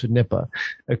diagnosed with Nipah.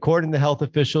 According to health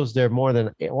officials, there are more than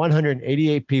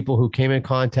 188 people who came in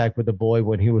contact with the boy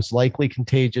when he was likely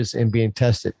contagious and being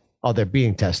tested. Oh, they're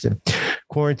being tested.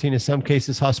 Quarantined, in some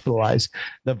cases hospitalized.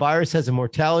 The virus has a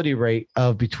mortality rate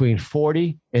of between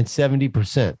 40 and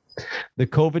 70%. The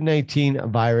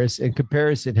COVID-19 virus, in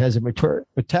comparison, has a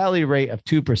mortality rate of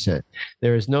 2%.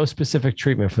 There is no specific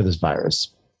treatment for this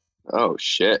virus. Oh,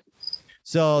 shit.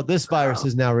 So this virus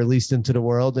is now released into the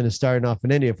world and is starting off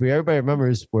in India. If everybody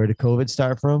remembers, where did COVID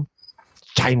start from?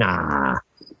 China.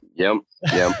 Yep.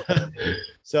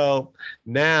 So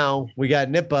now we got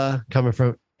Nipah coming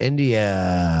from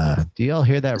India. Do y'all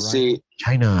hear that right? See,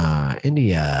 China,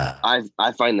 India.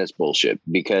 I find this bullshit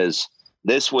because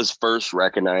this was first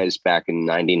recognized back in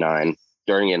 '99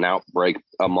 during an outbreak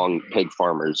among pig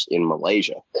farmers in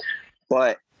Malaysia.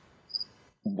 But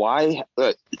why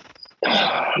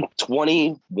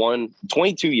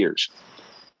 22 years?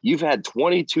 You've had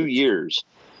 22 years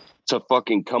to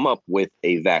fucking come up with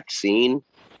a vaccine.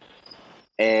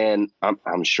 And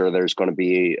I'm sure there's going to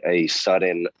be a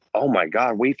sudden, oh my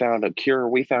God, we found a cure.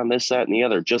 We found this, that, and the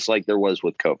other, just like there was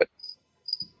with COVID.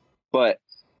 But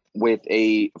with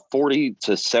a 40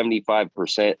 to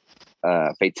 75%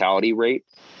 fatality rate,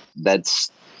 that's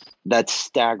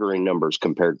staggering numbers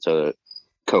compared to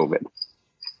COVID.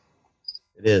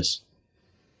 It is.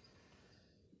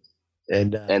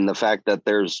 And the fact that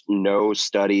there's no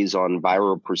studies on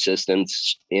viral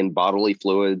persistence in bodily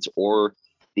fluids or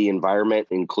the environment,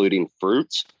 including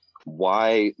fruits,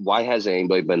 why hasn't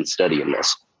anybody been studying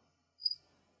this?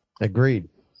 Agreed.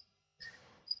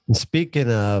 And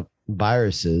speaking of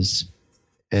viruses,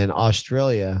 in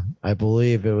Australia, I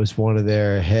believe it was one of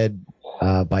their head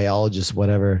biologists,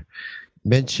 whatever,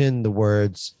 mentioned the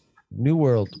words New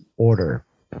World Order.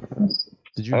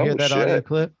 Did you hear that audio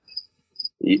clip?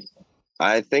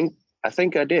 I think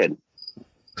I did.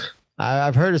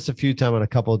 I've heard this a few times on a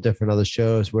couple of different other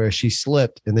shows where she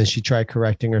slipped and then she tried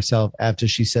correcting herself after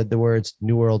she said the words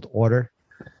New World Order.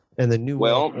 And the New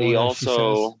World Order,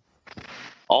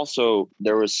 also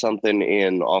there was something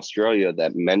in Australia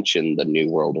that mentioned the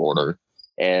New World Order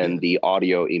and the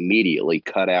audio immediately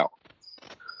cut out.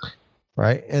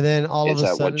 Right. And then all of a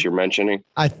sudden. Is that what you're mentioning?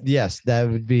 Yes, that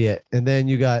would be it. And then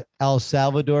you got El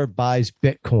Salvador buys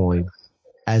Bitcoin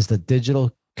as the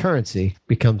digital currency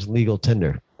becomes legal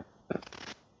tender.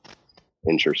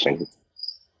 Interesting.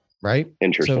 Right?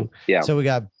 Interesting. So we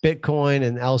got Bitcoin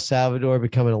and El Salvador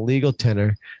becoming a legal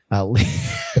tender. A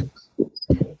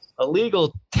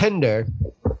legal tender.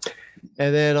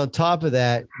 And then on top of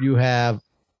that, you have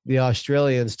the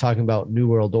Australians talking about New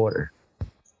World Order.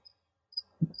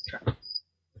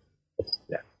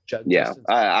 Yeah.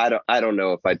 I don't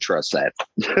know if I trust that.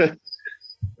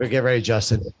 Get ready,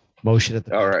 Justin. Motion at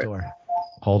the back door.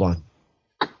 Hold on.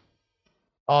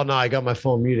 Oh no, I got my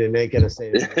phone muted and ain't gonna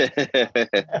say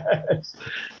it.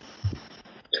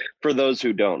 for those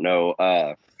who don't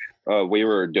know, we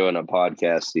were doing a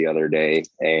podcast the other day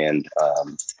and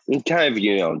kind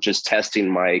of, just testing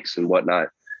mics and whatnot.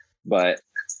 But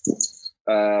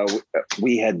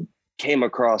we had came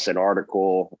across an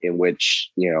article in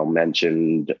which,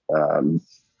 mentioned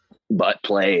butt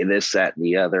play, this, that, and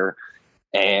the other.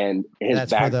 And his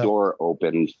back door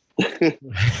opened.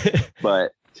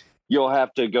 But you'll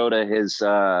have to go to his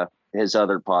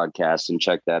other podcast and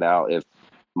check that out if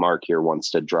Mark here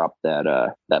wants to drop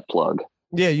that plug.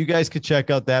 Yeah, you guys could check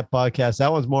out that podcast.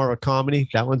 That one's more of a comedy.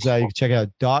 That one's you can check out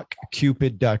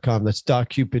DocCupid.com. That's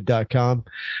DocCupid.com.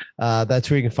 That's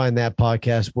where you can find that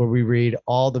podcast where we read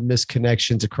all the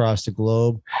misconnections across the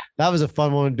globe. That was a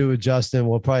fun one to do with Justin.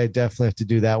 We'll probably definitely have to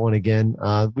do that one again.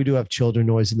 We do have children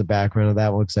noise in the background of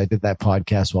that one because I did that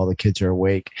podcast while the kids are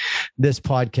awake. This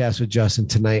podcast with Justin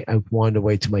tonight, I wanted to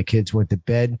wait till my kids went to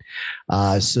bed.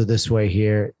 So this way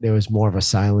here, there was more of a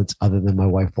silence other than my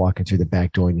wife walking through the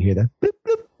back door and you hear that.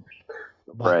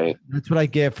 Right. That's what I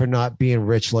get for not being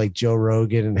rich like Joe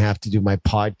Rogan and have to do my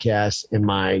podcast in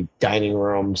my dining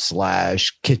room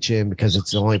 / kitchen because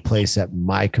it's the only place that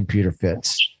my computer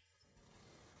fits.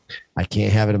 I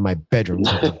can't have it in my bedroom.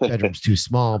 The bedroom's too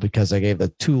small because I gave the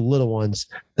two little ones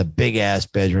the big ass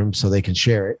bedroom so they can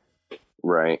share it.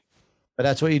 Right. But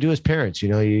that's what you do as parents.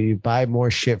 You buy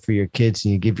more shit for your kids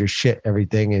and you give your shit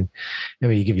everything. And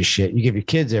you give your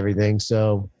kids everything.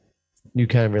 So you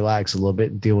kind of relax a little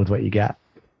bit and deal with what you got.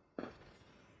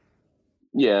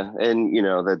 Yeah, and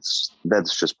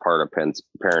that's just part of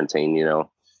parenting.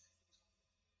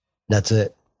 That's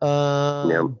it.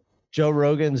 Joe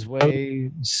Rogan's way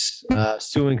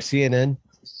suing CNN.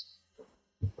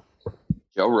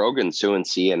 Joe Rogan suing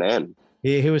CNN.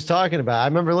 He was talking about. I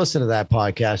remember listening to that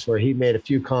podcast where he made a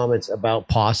few comments about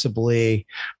possibly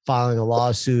filing a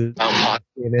lawsuit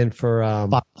CNN for.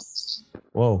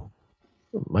 Whoa,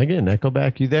 am I getting an echo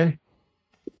back? You there?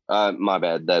 My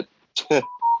bad. That.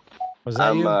 Was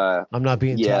that you? I'm not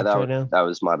being tapped right now. That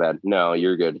was my bad. No,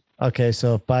 you're good. Okay,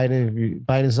 so if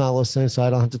Biden's not listening, so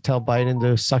I don't have to tell Biden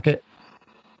to suck it.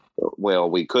 Well,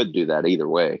 we could do that either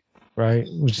way. Right?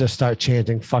 We just start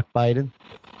chanting "fuck Biden."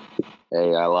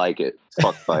 Hey, I like it.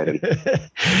 Fuck Biden.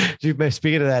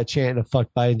 Speaking of that chanting of "fuck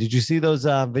Biden," did you see those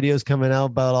videos coming out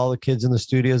about all the kids in the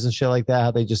studios and shit like that?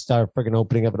 How they just started freaking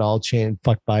opening up and all chanting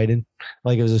 "fuck Biden,"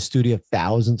 like it was a studio of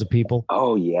thousands of people.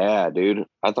 Oh yeah, dude!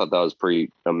 I thought that was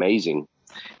pretty amazing.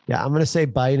 Yeah, I'm gonna say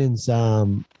Biden's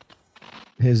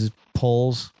his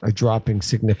polls are dropping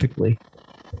significantly.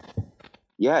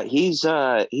 Yeah, he's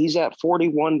at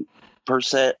 41%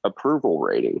 approval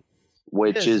rating,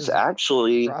 which is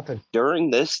actually dropping. During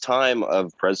this time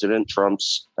of President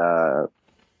Trump's,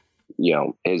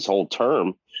 his whole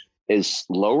term is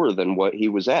lower than what he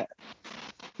was at.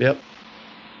 Yep.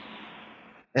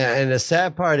 And the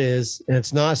sad part is, and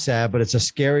it's not sad, but it's a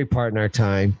scary part in our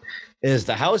time, is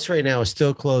the House right now is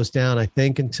still closed down, I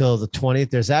think, until the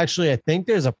 20th. I think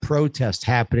there's a protest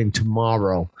happening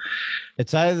tomorrow.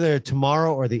 It's either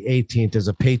tomorrow or the 18th. There's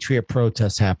a Patriot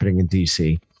protest happening in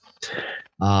D.C.,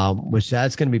 which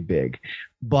that's going to be big.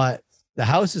 But the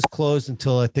House is closed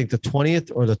until I think the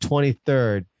 20th or the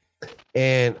 23rd.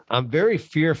 And I'm very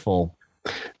fearful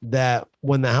that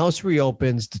when the House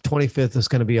reopens, the 25th is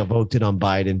going to be voted on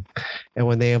Biden. And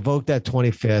when they invoke that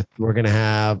 25th, we're going to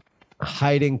have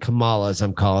hiding Kamala, as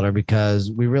I'm calling her,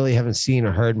 because we really haven't seen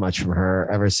or heard much from her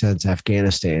ever since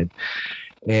Afghanistan.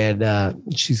 And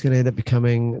she's going to end up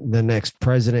becoming the next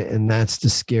president. And that's the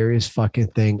scariest fucking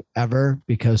thing ever,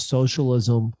 because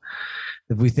socialism,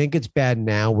 if we think it's bad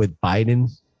now with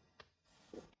Biden,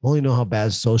 we only know how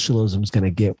bad socialism is going to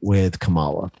get with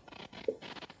Kamala.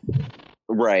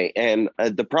 Right. And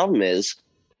the problem is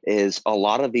a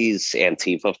lot of these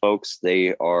Antifa folks,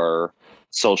 they are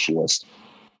socialist.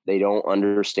 They don't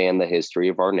understand the history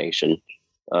of our nation.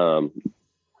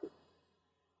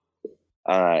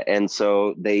 And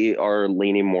so they are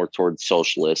leaning more towards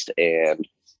socialist, and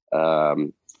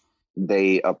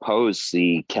they oppose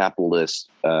the capitalist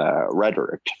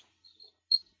rhetoric.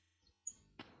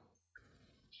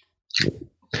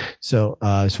 So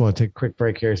I just want to take a quick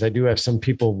break here, because I do have some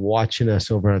people watching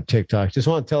us over on TikTok. Just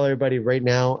want to tell everybody right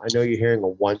now, I know you're hearing a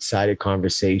one-sided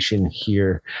conversation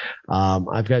here.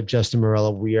 I've got Justin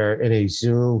Morella. We are in a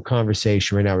Zoom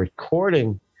conversation right now,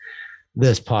 recording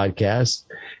this podcast.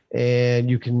 And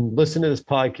you can listen to this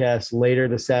podcast later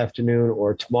this afternoon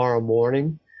or tomorrow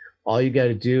morning. All you got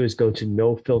to do is go to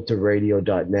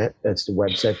nofilterradio.net. That's the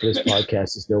website for this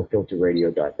podcast, is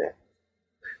nofilterradio.net.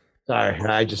 Sorry,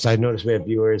 I noticed we have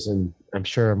viewers, and I'm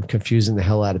sure I'm confusing the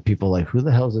hell out of people. Like, who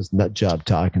the hell is this nut job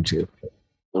talking to?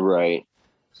 Right.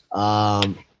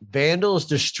 Vandals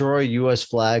destroy U.S.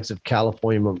 flags of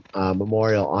California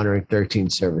memorial honoring 13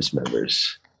 service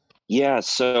members. Yeah,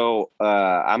 so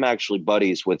I'm actually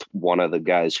buddies with one of the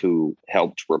guys who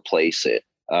helped replace it,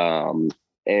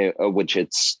 which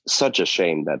it's such a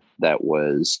shame that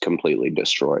was completely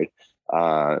destroyed.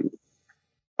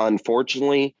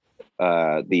 Unfortunately,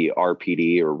 the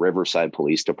RPD or Riverside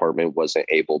Police Department wasn't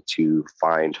able to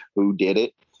find who did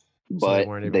it, but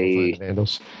so they find the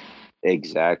vandals.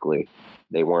 Exactly.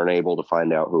 They weren't able to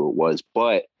find out who it was,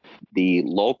 but the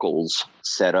locals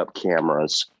set up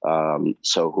cameras.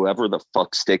 So whoever the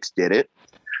fuck sticks did it,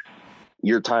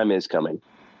 your time is coming.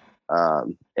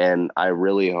 And I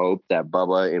really hope that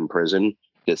Bubba in prison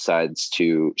decides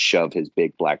to shove his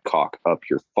big black cock up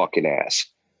your fucking ass.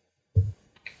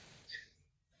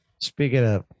 Speaking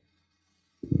of,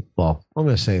 well, I'm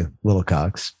going to say little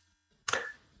cocks,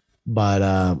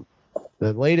 but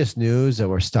the latest news that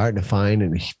we're starting to find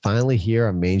and finally hear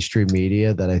on mainstream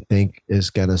media that I think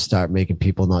is going to start making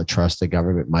people not trust the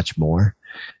government much more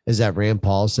is that Rand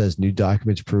Paul says new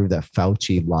documents prove that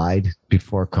Fauci lied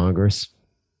before Congress.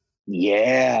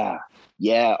 Yeah.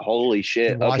 Holy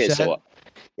shit. Okay, that? So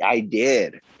I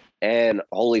did. And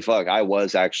holy fuck, I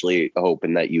was actually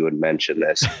hoping that you would mention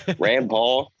this. Rand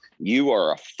Paul, you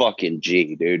are a fucking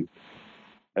G, dude.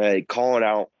 Calling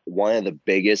out one of the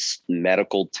biggest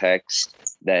medical techs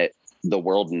that the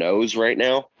world knows right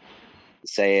now,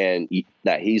 saying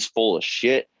that he's full of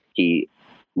shit.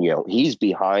 He's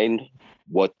behind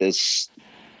what this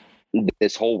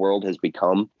whole world has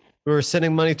become. We were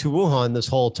sending money to Wuhan this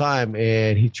whole time,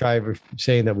 and he tried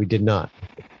saying that we did not.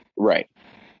 Right.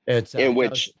 It's in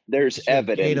which there's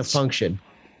evidence. Gain of function.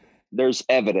 There's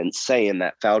evidence saying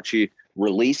that Fauci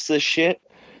released this shit.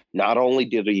 Not only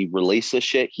did he release this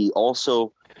shit, he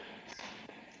also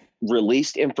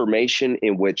released information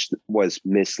in which was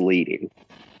misleading.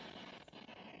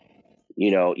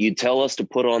 You tell us to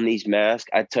put on these masks.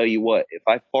 I tell you what, if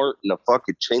I fart in a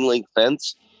fucking chain link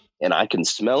fence and I can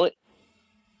smell it,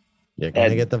 you're going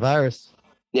to get the virus.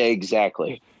 Yeah,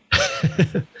 exactly.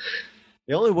 The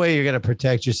only way you're going to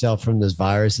protect yourself from this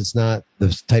virus, it's not the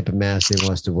type of mask they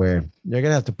want us to wear. You're going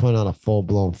to have to put on a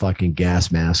full-blown fucking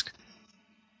gas mask.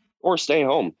 Or stay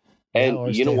home.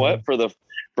 And you know what? For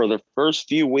the first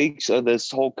few weeks of this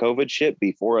whole COVID shit,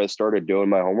 before I started doing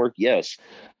my homework, yes,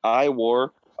 I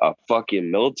wore a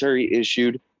fucking military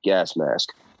issued gas mask.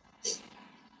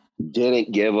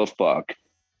 Didn't give a fuck.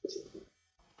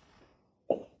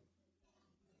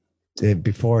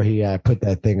 Before he put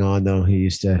that thing on, though, he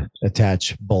used to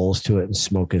attach bowls to it and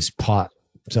smoke his pot.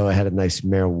 So it had a nice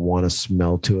marijuana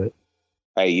smell to it.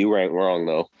 Hey, you ain't wrong,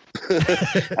 though.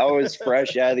 I was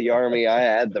fresh out of the army. I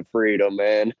had the freedom,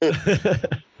 man.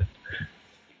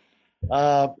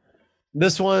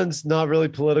 This one's not really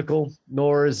political,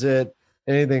 nor is it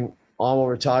anything on what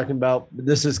we're talking about.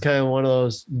 This is kind of one of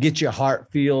those get your heart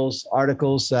feels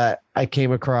articles that I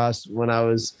came across when I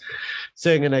was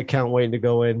sitting in an account waiting to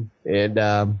go in. And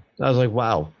I was like,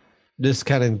 wow, this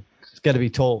kind of got to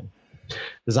be told.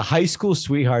 There's a high school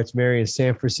sweetheart's marrying in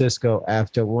San Francisco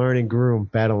after learning groom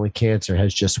battling cancer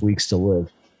has just weeks to live.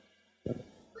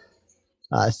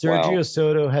 Sergio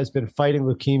Soto has been fighting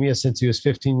leukemia since he was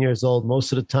 15 years old,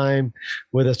 most of the time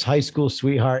with his high school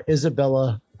sweetheart,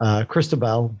 Isabella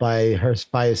Cristobal, by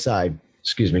his side.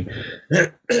 Excuse me.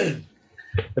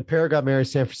 The pair got married in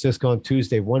San Francisco on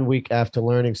Tuesday, 1 week after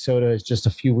learning Soto has just a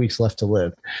few weeks left to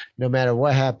live. No matter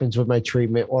what happens with my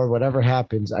treatment or whatever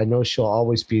happens, I know she'll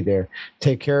always be there,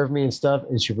 take care of me and stuff,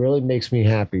 and she really makes me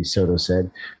happy, Soto said.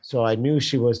 So I knew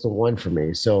she was the one for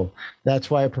me. So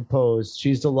that's why I proposed.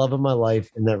 She's the love of my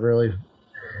life, and I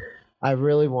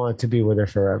really want to be with her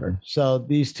forever. So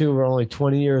these two were only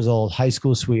 20 years old, high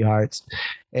school sweethearts.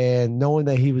 And knowing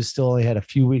that he was still only had a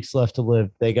few weeks left to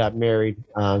live, they got married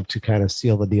to kind of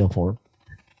seal the deal for him.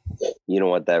 You know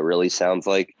what that really sounds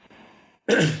like?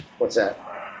 What's that?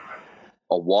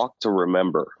 A Walk to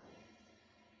Remember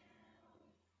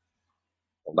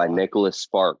by Nicholas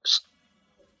Sparks.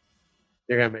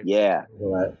 You're gonna make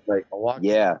like A Walk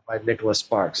by Nicholas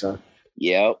Sparks, huh?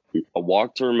 Yep. A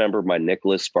Walk to Remember by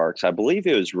Nicholas Sparks. I believe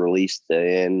it was released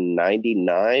in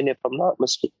 99, if I'm not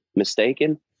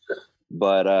mistaken.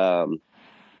 But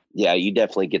yeah, you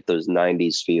definitely get those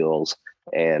 90s feels.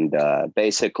 And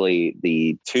basically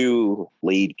the two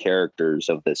lead characters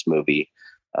of this movie,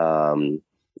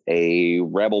 a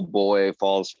rebel boy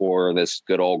falls for this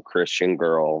good old Christian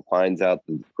girl, finds out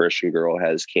that the Christian girl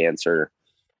has cancer.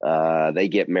 They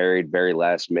get married very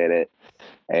last minute,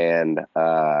 and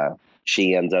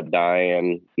she ends up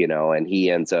dying, and he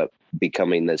ends up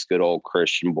becoming this good old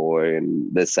Christian boy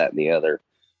and this, that, and the other.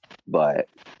 But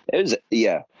it was,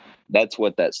 That's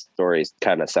what that story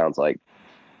kind of sounds like.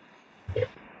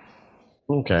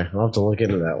 Okay, I'll have to look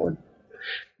into that one.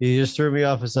 You just threw me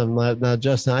off of something. Now,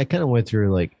 Justin, I kind of went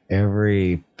through like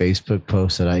every Facebook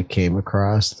post that I came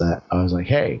across that I was like,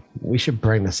 hey, we should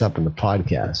bring this up in the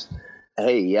podcast.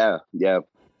 Hey, yeah,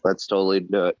 let's totally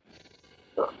do it.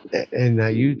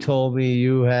 And you told me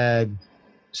you had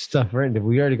stuff written. Did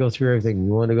we already go through everything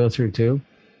you want to go through too?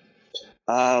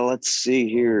 Let's see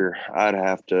here. I'd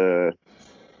have to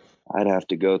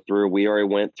go through. We already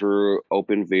went through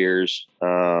open veers.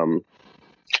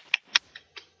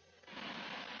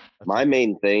 My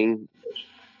main thing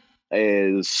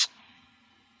is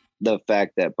the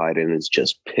fact that Biden is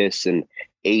just pissing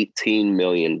 18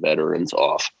 million veterans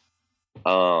off.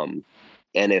 And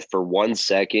if for 1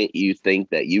 second you think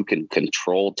that you can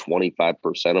control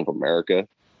 25% of America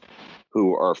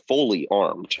who are fully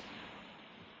armed,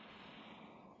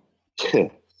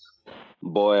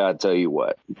 boy, I tell you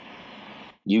what,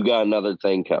 you got another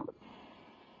thing coming.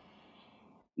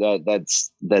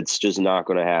 That's just not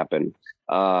going to happen.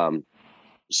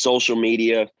 Social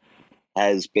media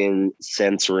has been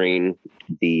censoring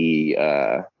the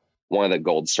one of the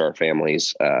Gold Star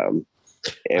families. I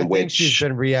think she's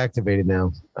been reactivated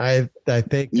now. I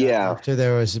think after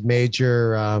there was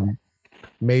major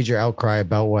outcry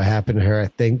about what happened to her, I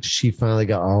think she finally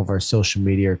got all of our social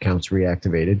media accounts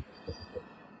reactivated.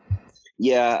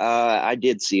 Yeah, I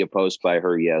did see a post by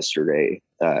her yesterday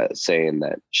saying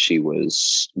that she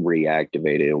was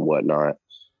reactivated and whatnot.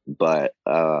 But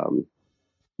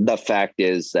the fact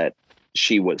is that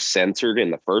she was censored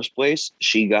in the first place.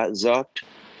 She got zucked.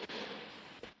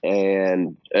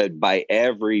 And by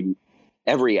every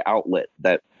outlet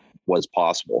that was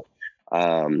possible.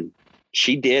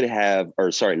 She did have,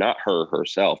 or sorry, not her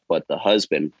herself, but the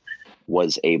husband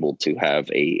was able to have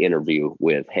a interview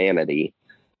with Hannity.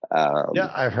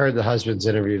 Yeah, I've heard the husband's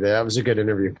interview. That was a good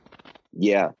interview.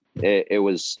 Yeah, it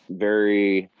was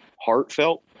very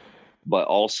heartfelt, but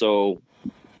also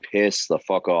pissed the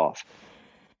fuck off.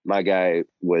 My guy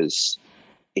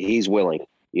he's willing.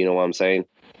 You know what I'm saying?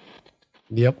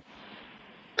 Yep.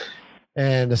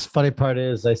 And the funny part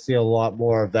is I see a lot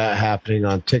more of that happening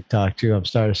on TikTok too. I'm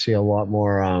starting to see a lot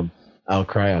more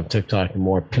outcry on TikTok and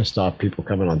more pissed off people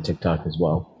coming on TikTok as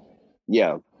well.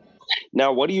 Yeah.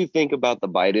 Now, what do you think about the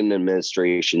Biden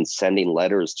administration sending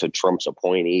letters to Trump's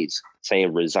appointees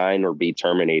saying resign or be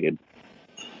terminated?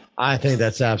 I think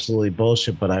that's absolutely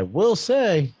bullshit, but I will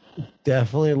say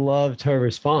definitely loved her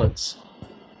response.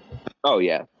 Oh,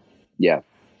 yeah. Yeah.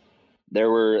 There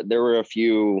were a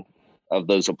few of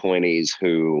those appointees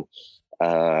who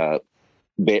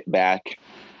bit back,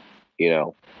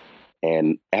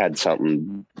 and had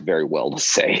something very well to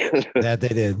say. That they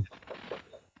did.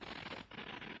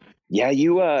 Yeah,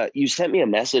 you sent me a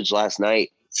message last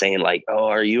night saying like, "Oh,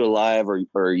 are you alive or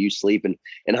are you sleeping?"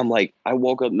 And I'm like, I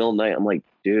woke up middle of the night. I'm like,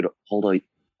 dude, hold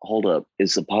up.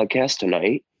 Is the podcast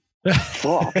tonight?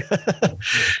 Fuck.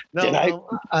 No,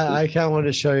 I kind of wanted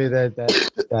to show you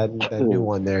that new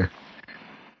one there.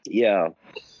 Yeah,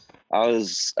 I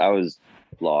was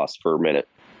lost for a minute.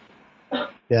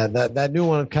 Yeah, that new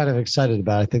one I'm kind of excited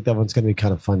about. I think that one's going to be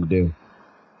kind of fun to do.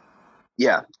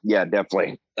 Yeah,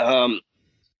 definitely.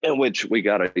 In which we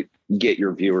got to get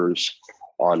your viewers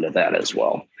onto that as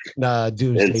well.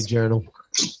 Doomsday Journal.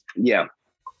 Yeah.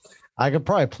 I could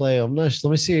probably play. Let me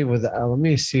see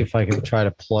if I can try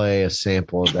to play a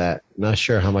sample of that. I'm not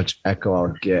sure how much echo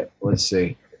I'll get. Let's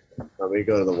see. Let me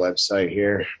go to the website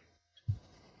here.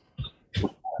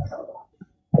 Go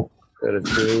to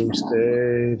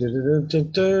Doomsday.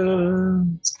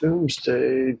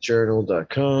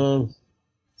 Doomsdayjournal.com.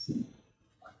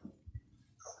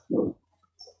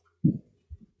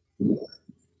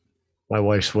 My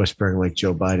wife's whispering like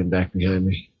Joe Biden back behind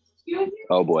me.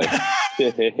 Oh boy.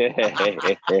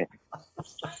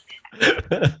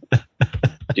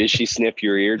 Did she sniff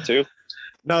your ear too?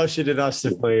 No, she did not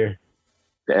sniff my ear.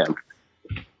 Damn.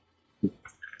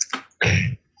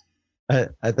 I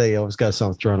think I almost got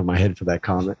something thrown in my head for that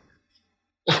comment.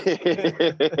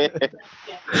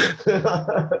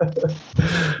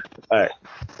 All right,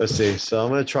 let's see. So I'm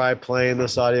going to try playing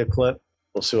this audio clip.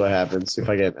 We'll see what happens. See if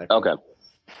I get it. Okay.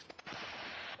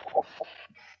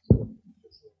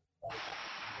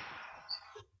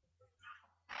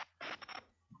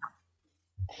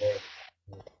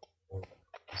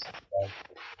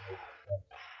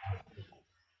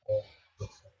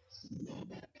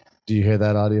 Do you hear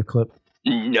that audio clip?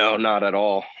 No, not at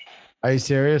all. Are you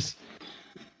serious?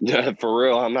 For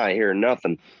real, I'm not hearing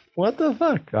nothing. What the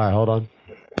fuck? All right, hold on.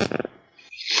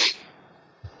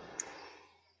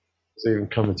 It's even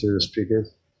coming through the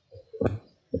speakers.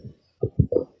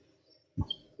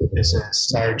 This is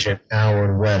Sergeant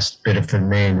Alan West, Biddeford,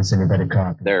 Maine. Is anybody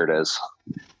copy? There it is.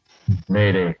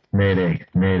 Mayday, mayday,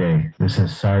 mayday. This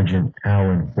is Sergeant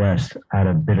Alan West out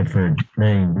of Biddeford,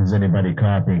 Maine. Does anybody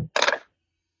copy?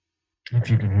 If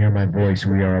you can hear my voice,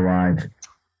 we are alive.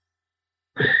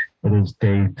 It is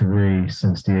day 3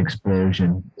 since the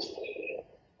explosion.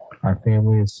 Our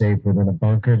family is safe within a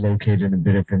bunker located in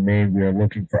Biddeford, Maine. We are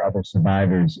looking for other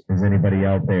survivors. Is anybody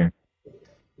out there?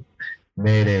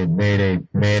 Mayday, mayday,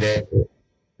 mayday.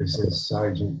 This is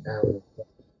Sergeant Alan.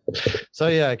 So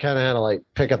yeah, I kind of had to like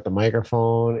pick up the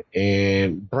microphone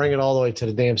and bring it all the way to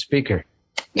the damn speaker.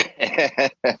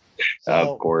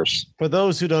 Of course. For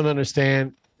those who don't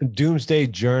understand, Doomsday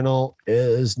Journal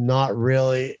is not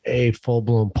really a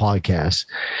full-blown podcast.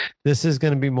 This is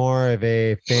going to be more of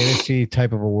a fantasy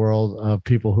type of a world of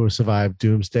people who survived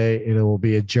Doomsday, and it will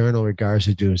be a journal in regards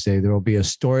to Doomsday. There will be a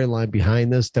storyline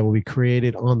behind this that will be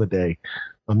created on the day.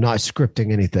 I'm not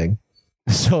scripting anything.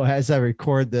 So as I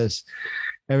record this,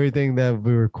 everything that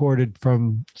we recorded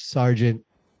from Sergeant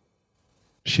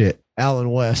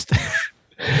Alan West,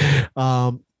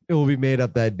 it will be made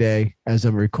up that day as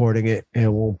I'm recording it, and it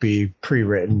won't be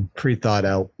pre-written, pre-thought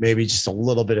out, maybe just a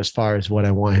little bit as far as what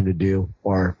I want him to do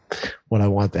or what I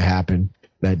want to happen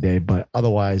that day. But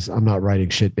otherwise, I'm not writing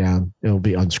shit down. It'll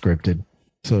be unscripted.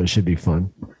 So it should be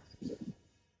fun.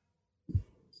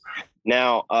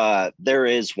 Now, there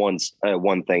is one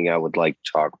thing I would like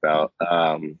to talk about.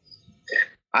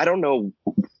 I don't know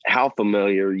how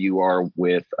familiar you are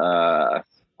with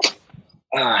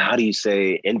how do you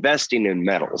say, investing in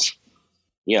metals,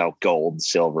 gold,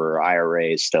 silver,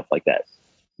 IRAs, stuff like that.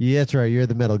 Yeah, that's right. You're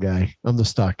the metal guy. I'm the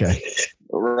stock guy.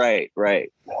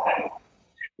 Right.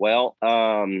 Well,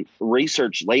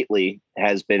 research lately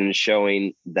has been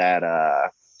showing that,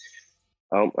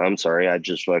 I'm sorry. I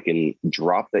just fucking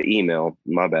dropped the email.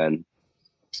 My bad.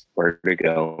 Where'd it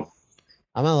go?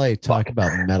 I'm going to let you talk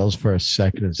about metals for a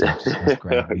second.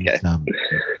 Okay.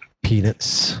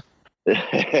 Peanuts.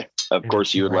 Of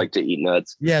course, you would like to eat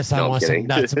nuts. Yes, I want some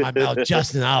nuts in my mouth.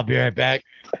 Justin, I'll be right back.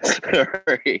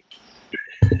 Right.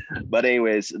 But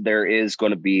anyways, there is going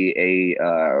to be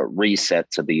a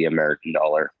reset to the American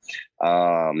dollar.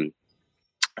 I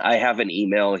have an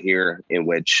email here in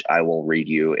which I will read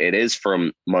you. It is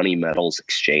from Money Metals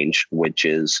Exchange, which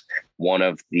is one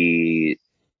of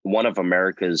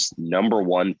America's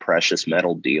 #1 precious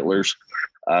metal dealers.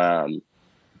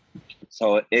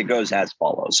 So it goes as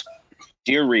follows.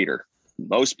 Dear reader,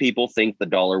 most people think the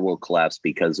dollar will collapse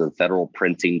because of federal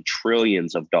printing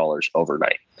trillions of dollars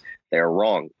overnight. They are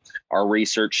wrong. Our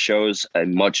research shows a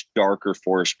much darker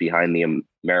force behind the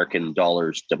American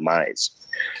dollar's demise.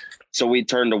 So we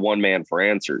turn to one man for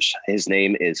answers. His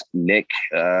name is Nick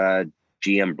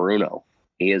Giambruno.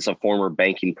 He is a former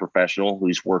banking professional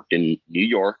who's worked in New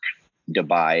York,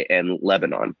 Dubai, and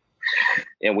Lebanon.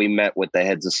 And we met with the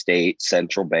heads of state,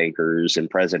 central bankers, and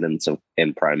presidents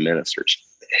and prime ministers.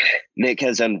 Nick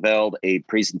has unveiled a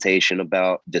presentation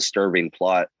about disturbing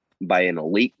plot by an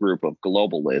elite group of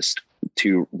globalists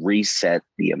to reset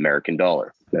the American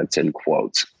dollar. That's in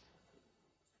quotes.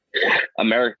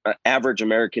 Average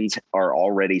Americans are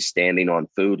already standing on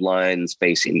food lines,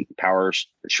 facing power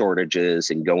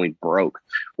shortages, and going broke,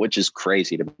 which is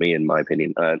crazy to me, in my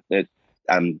opinion.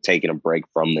 I'm taking a break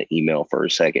from the email for a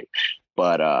second,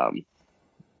 but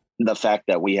the fact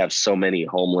that we have so many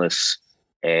homeless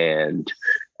and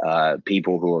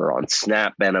people who are on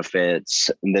SNAP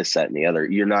benefits, and this, that, and the other,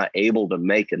 you're not able to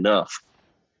make enough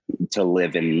to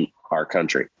live in our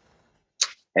country.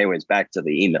 Anyways, back to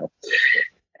the email.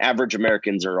 Average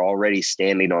Americans are already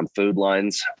standing on food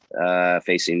lines,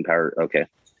 facing power. Okay.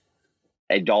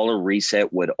 A dollar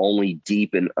reset would only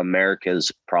deepen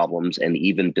America's problems and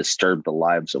even disturb the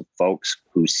lives of folks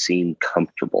who seem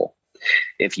comfortable.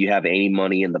 If you have any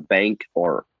money in the bank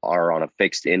or are on a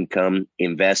fixed income,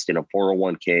 invest in a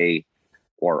 401k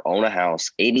or own a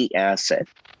house, any asset.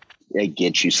 It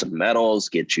gets you some metals,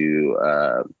 get you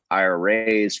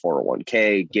IRAs,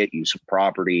 401k, get you some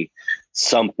property,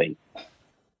 something,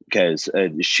 because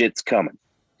shit's coming.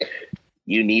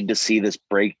 You need to see this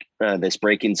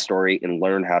breaking story and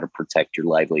learn how to protect your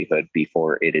livelihood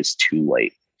before it is too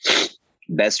late.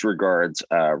 Best regards,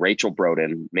 Rachel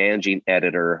Broden, managing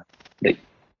editor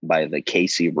by the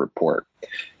Casey Report.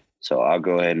 So I'll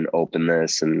go ahead and open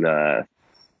this and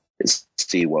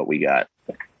see what we got.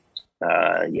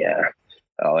 Yeah.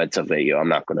 Oh, it's a video. I'm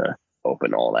not going to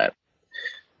open all that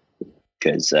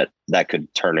because that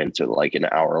could turn into like an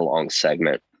hour-long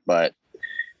segment. But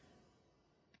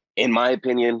in my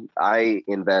opinion, I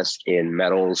invest in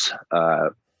metals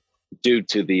due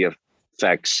to the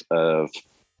effects of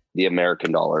the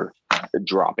American dollar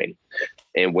dropping.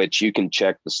 in which you can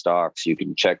check the stocks, you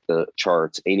can check the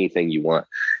charts, anything you want,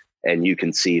 and you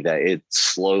can see that it's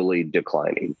slowly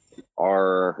declining.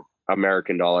 Our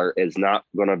American dollar is not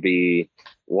going to be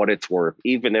what it's worth,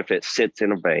 even if it sits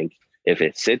in a bank, if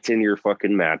it sits in your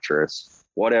fucking mattress,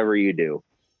 whatever you do.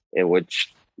 In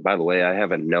which, by the way, I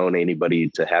haven't known anybody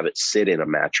to have it sit in a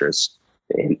mattress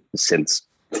since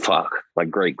my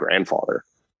great grandfather,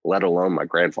 let alone my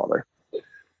grandfather.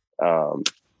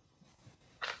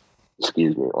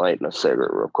 Excuse me, lighting a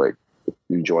cigarette real quick.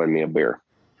 Enjoying me a beer.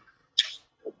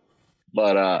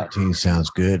 But sounds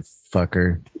good,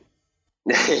 fucker.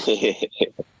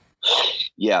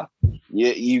 Yeah,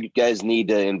 you guys need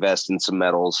to invest in some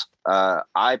metals.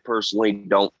 I personally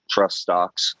don't trust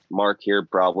stocks. Mark here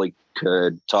probably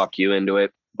could talk you into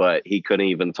it, but he couldn't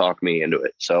even talk me into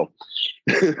it. So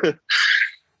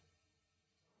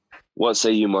what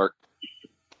say you, Mark?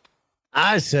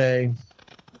 I say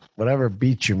whatever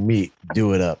beats your meat,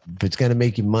 do it up. If it's going to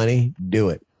make you money, do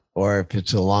it. Or if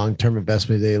it's a long-term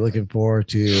investment that you're looking for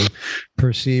to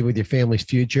proceed with your family's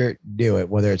future, do it.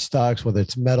 Whether it's stocks, whether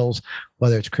it's metals,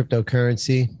 whether it's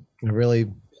cryptocurrency, it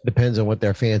really depends on what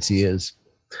their fancy is.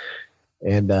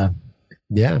 And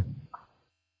yeah.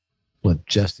 With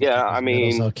Justin,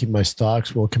 I'll keep my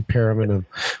stocks. We'll compare them and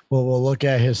we'll look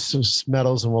at his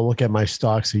metals and we'll look at my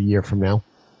stocks a year from now.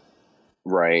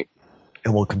 Right.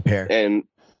 And we'll compare. And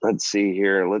let's see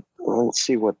here. Let's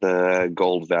see what the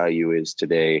gold value is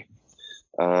today.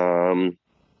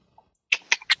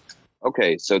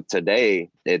 Okay, so today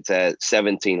it's at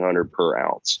 1,700 per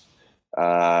ounce.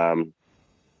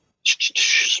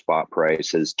 Spot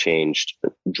price has changed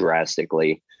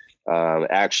drastically.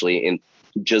 Actually, in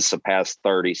just the past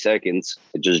 30 seconds,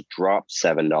 it just dropped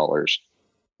 $7.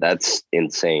 That's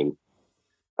insane.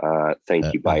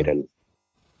 Thank you, Biden.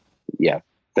 Yeah,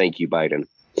 thank you, Biden.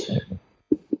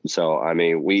 So, I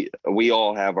mean, we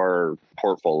all have our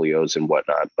portfolios and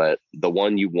whatnot, but the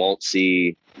one you won't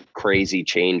see crazy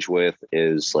change with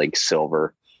is like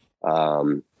silver.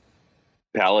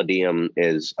 Palladium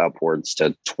is upwards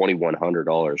to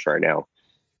 $2,100 right now.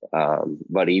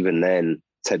 But even then,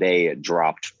 today it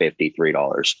dropped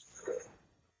 $53.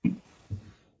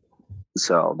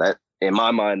 So that, in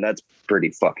my mind, that's pretty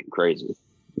fucking crazy.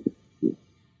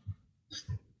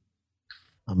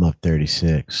 I'm up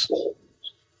 36.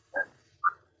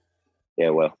 Yeah,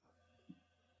 well,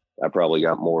 I probably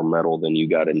got more metal than you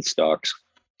got in stocks.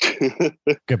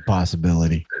 Good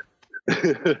possibility.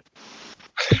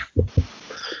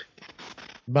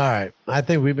 All right. I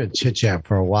think we've been chit-chat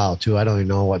for a while, too. I don't even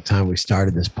know what time we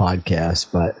started this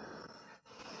podcast, but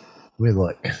we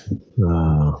look.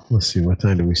 Let's see. What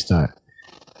time did we start?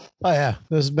 Oh, yeah.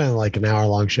 This has been like an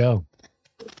hour-long show.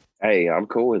 Hey, I'm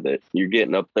cool with it. You're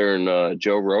getting up there in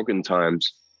Joe Rogan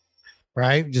times.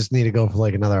 Right? Just need to go for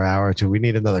like another hour or two. We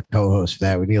need another co-host for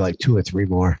that. We need like 2 or 3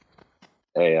 more.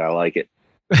 Hey, I like it.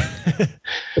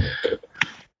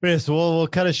 Yeah, so we'll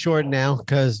cut it short now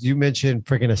because you mentioned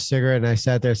freaking a cigarette, and I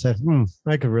sat there and said,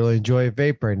 I could really enjoy a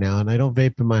vape right now. And I don't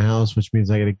vape in my house, which means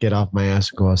I got to get off my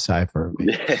ass and go outside for a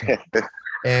vape. So,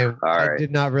 and I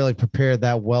did not really prepare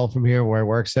that well from here where I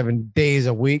work 7 days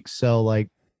a week. So like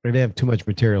I didn't have too much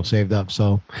material saved up.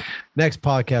 So next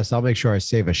podcast, I'll make sure I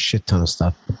save a shit ton of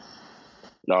stuff.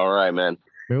 All right, man.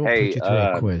 Hey,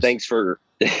 thanks for,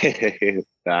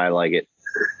 I like it.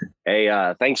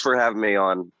 Hey, thanks for having me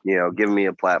on, giving me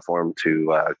a platform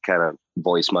to kind of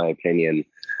voice my opinion.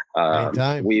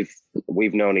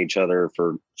 We've known each other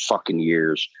for fucking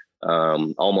years,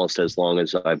 almost as long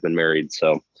as I've been married.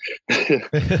 So nope,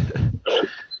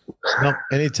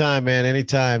 anytime, man,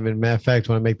 anytime. And matter of fact,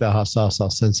 when I make that hot sauce,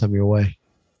 I'll send some your way.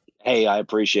 Hey, I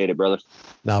appreciate it, brother.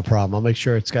 No problem. I'll make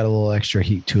sure it's got a little extra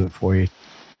heat to it for you.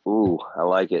 Ooh, I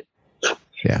like it.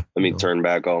 Yeah. Let me turn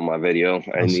back on my video.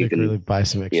 And you can really buy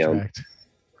some extract.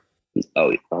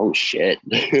 Oh shit.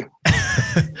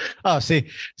 Oh, see,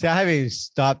 I haven't even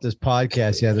stopped this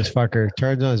podcast yet. This fucker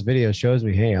turns on his video, shows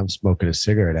me, hey, I'm smoking a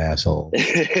cigarette, asshole.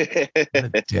 What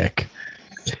a dick.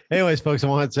 Anyways, folks, I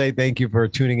want to say thank you for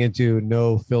tuning into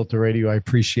No Filter Radio. I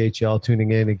appreciate you all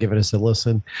tuning in and giving us a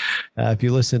listen. If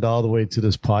you listened all the way to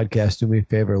this podcast, do me a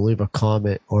favor, leave a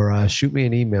comment or shoot me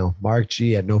an email,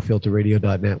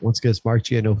 markg@nofilterradio.net. Once again, it's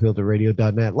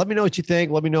markg@nofilterradio.net. Let me know what you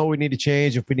think. Let me know what we need to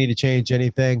change, if we need to change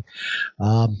anything.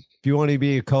 If you want to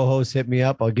be a co-host, hit me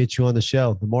up. I'll get you on the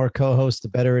show. The more co-hosts, the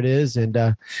better it is. And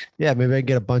yeah, maybe I can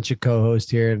get a bunch of co-hosts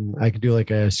here and I can do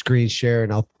like a screen share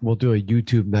and we'll do a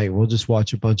YouTube night. We'll just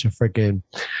watch a bunch of freaking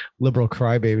liberal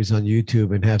crybabies on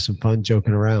YouTube and have some fun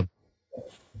joking around.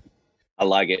 I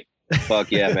like it.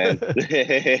 Fuck yeah, man.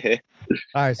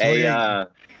 All right. So hey,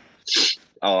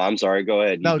 I'm sorry. Go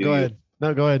ahead. Go ahead.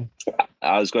 No, go ahead.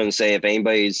 I was going to say, if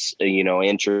anybody's,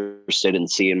 interested in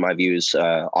seeing my views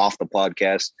off the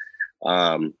podcast,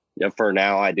 for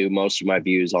now, I do most of my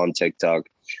views on TikTok.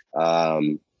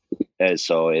 And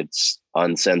so it's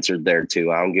uncensored there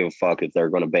too. I don't give a fuck if they're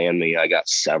going to ban me. I got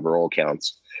several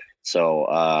accounts. So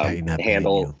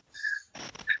handle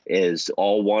is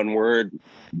all one word,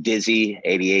 Dizzy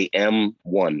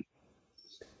 88M1.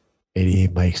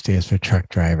 88 Mike stands for truck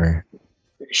driver.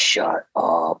 Shut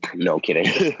up. No kidding.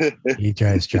 He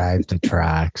drives the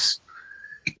trucks.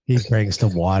 He brings the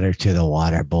water to the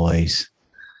water boys.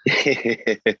 All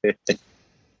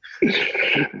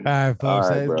right, folks.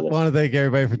 I want to thank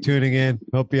everybody for tuning in.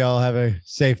 Hope you all have a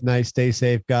safe night. Stay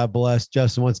safe. God bless.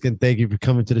 Justin, once again, thank you for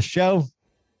coming to the show.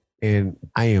 And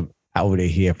I am out of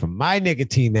here from my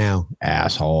nicotine now,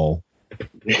 asshole.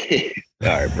 All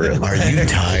right, bro. Are you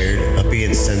tired of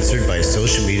being censored by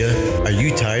social media? Are you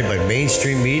tired by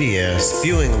mainstream media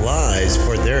spewing lies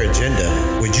for their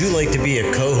agenda? Would you like to be a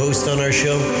co-host on our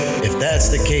show? If that's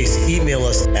the case, email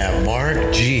us at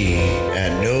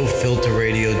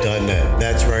markg@nofilterradio.net.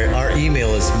 That's right. Our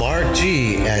email is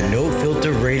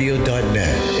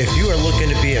markg@nofilterradio.net. If you are looking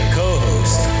to be a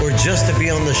co-host or just to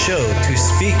be on the show to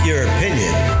speak your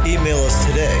opinion, email us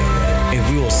today, and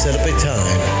we will set up a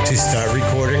time to start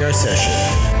recording our session.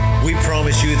 We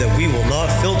promise you that we will not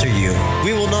filter you.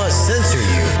 We will not censor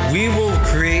you. We will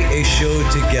create a show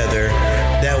together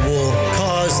that will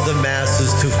cause the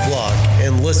masses to flock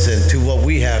and listen to what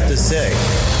we have to say.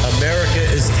 America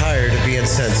is tired of being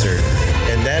censored,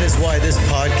 and that is why this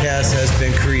podcast has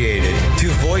been created, to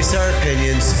voice our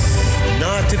opinions,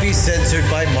 not to be censored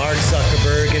by Mark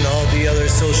Zuckerberg and all the other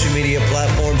social media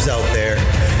platforms out there,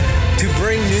 to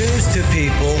bring news to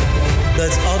people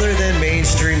that's other than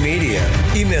mainstream media.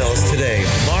 Email us today,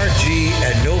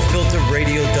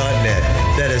 markg@nofilterradio.net.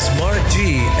 That is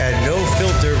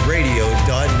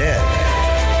markg@nofilterradio.net.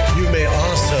 You may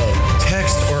also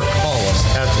text or call us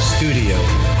at the studio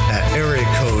at area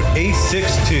code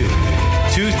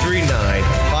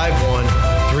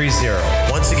 862-239-5130.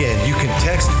 Once again, you can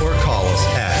text or call us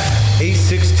at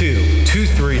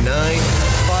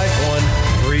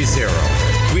 862-239-5130.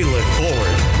 We look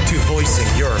forward to voicing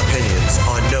your opinions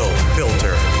on No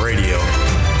Filter Radio.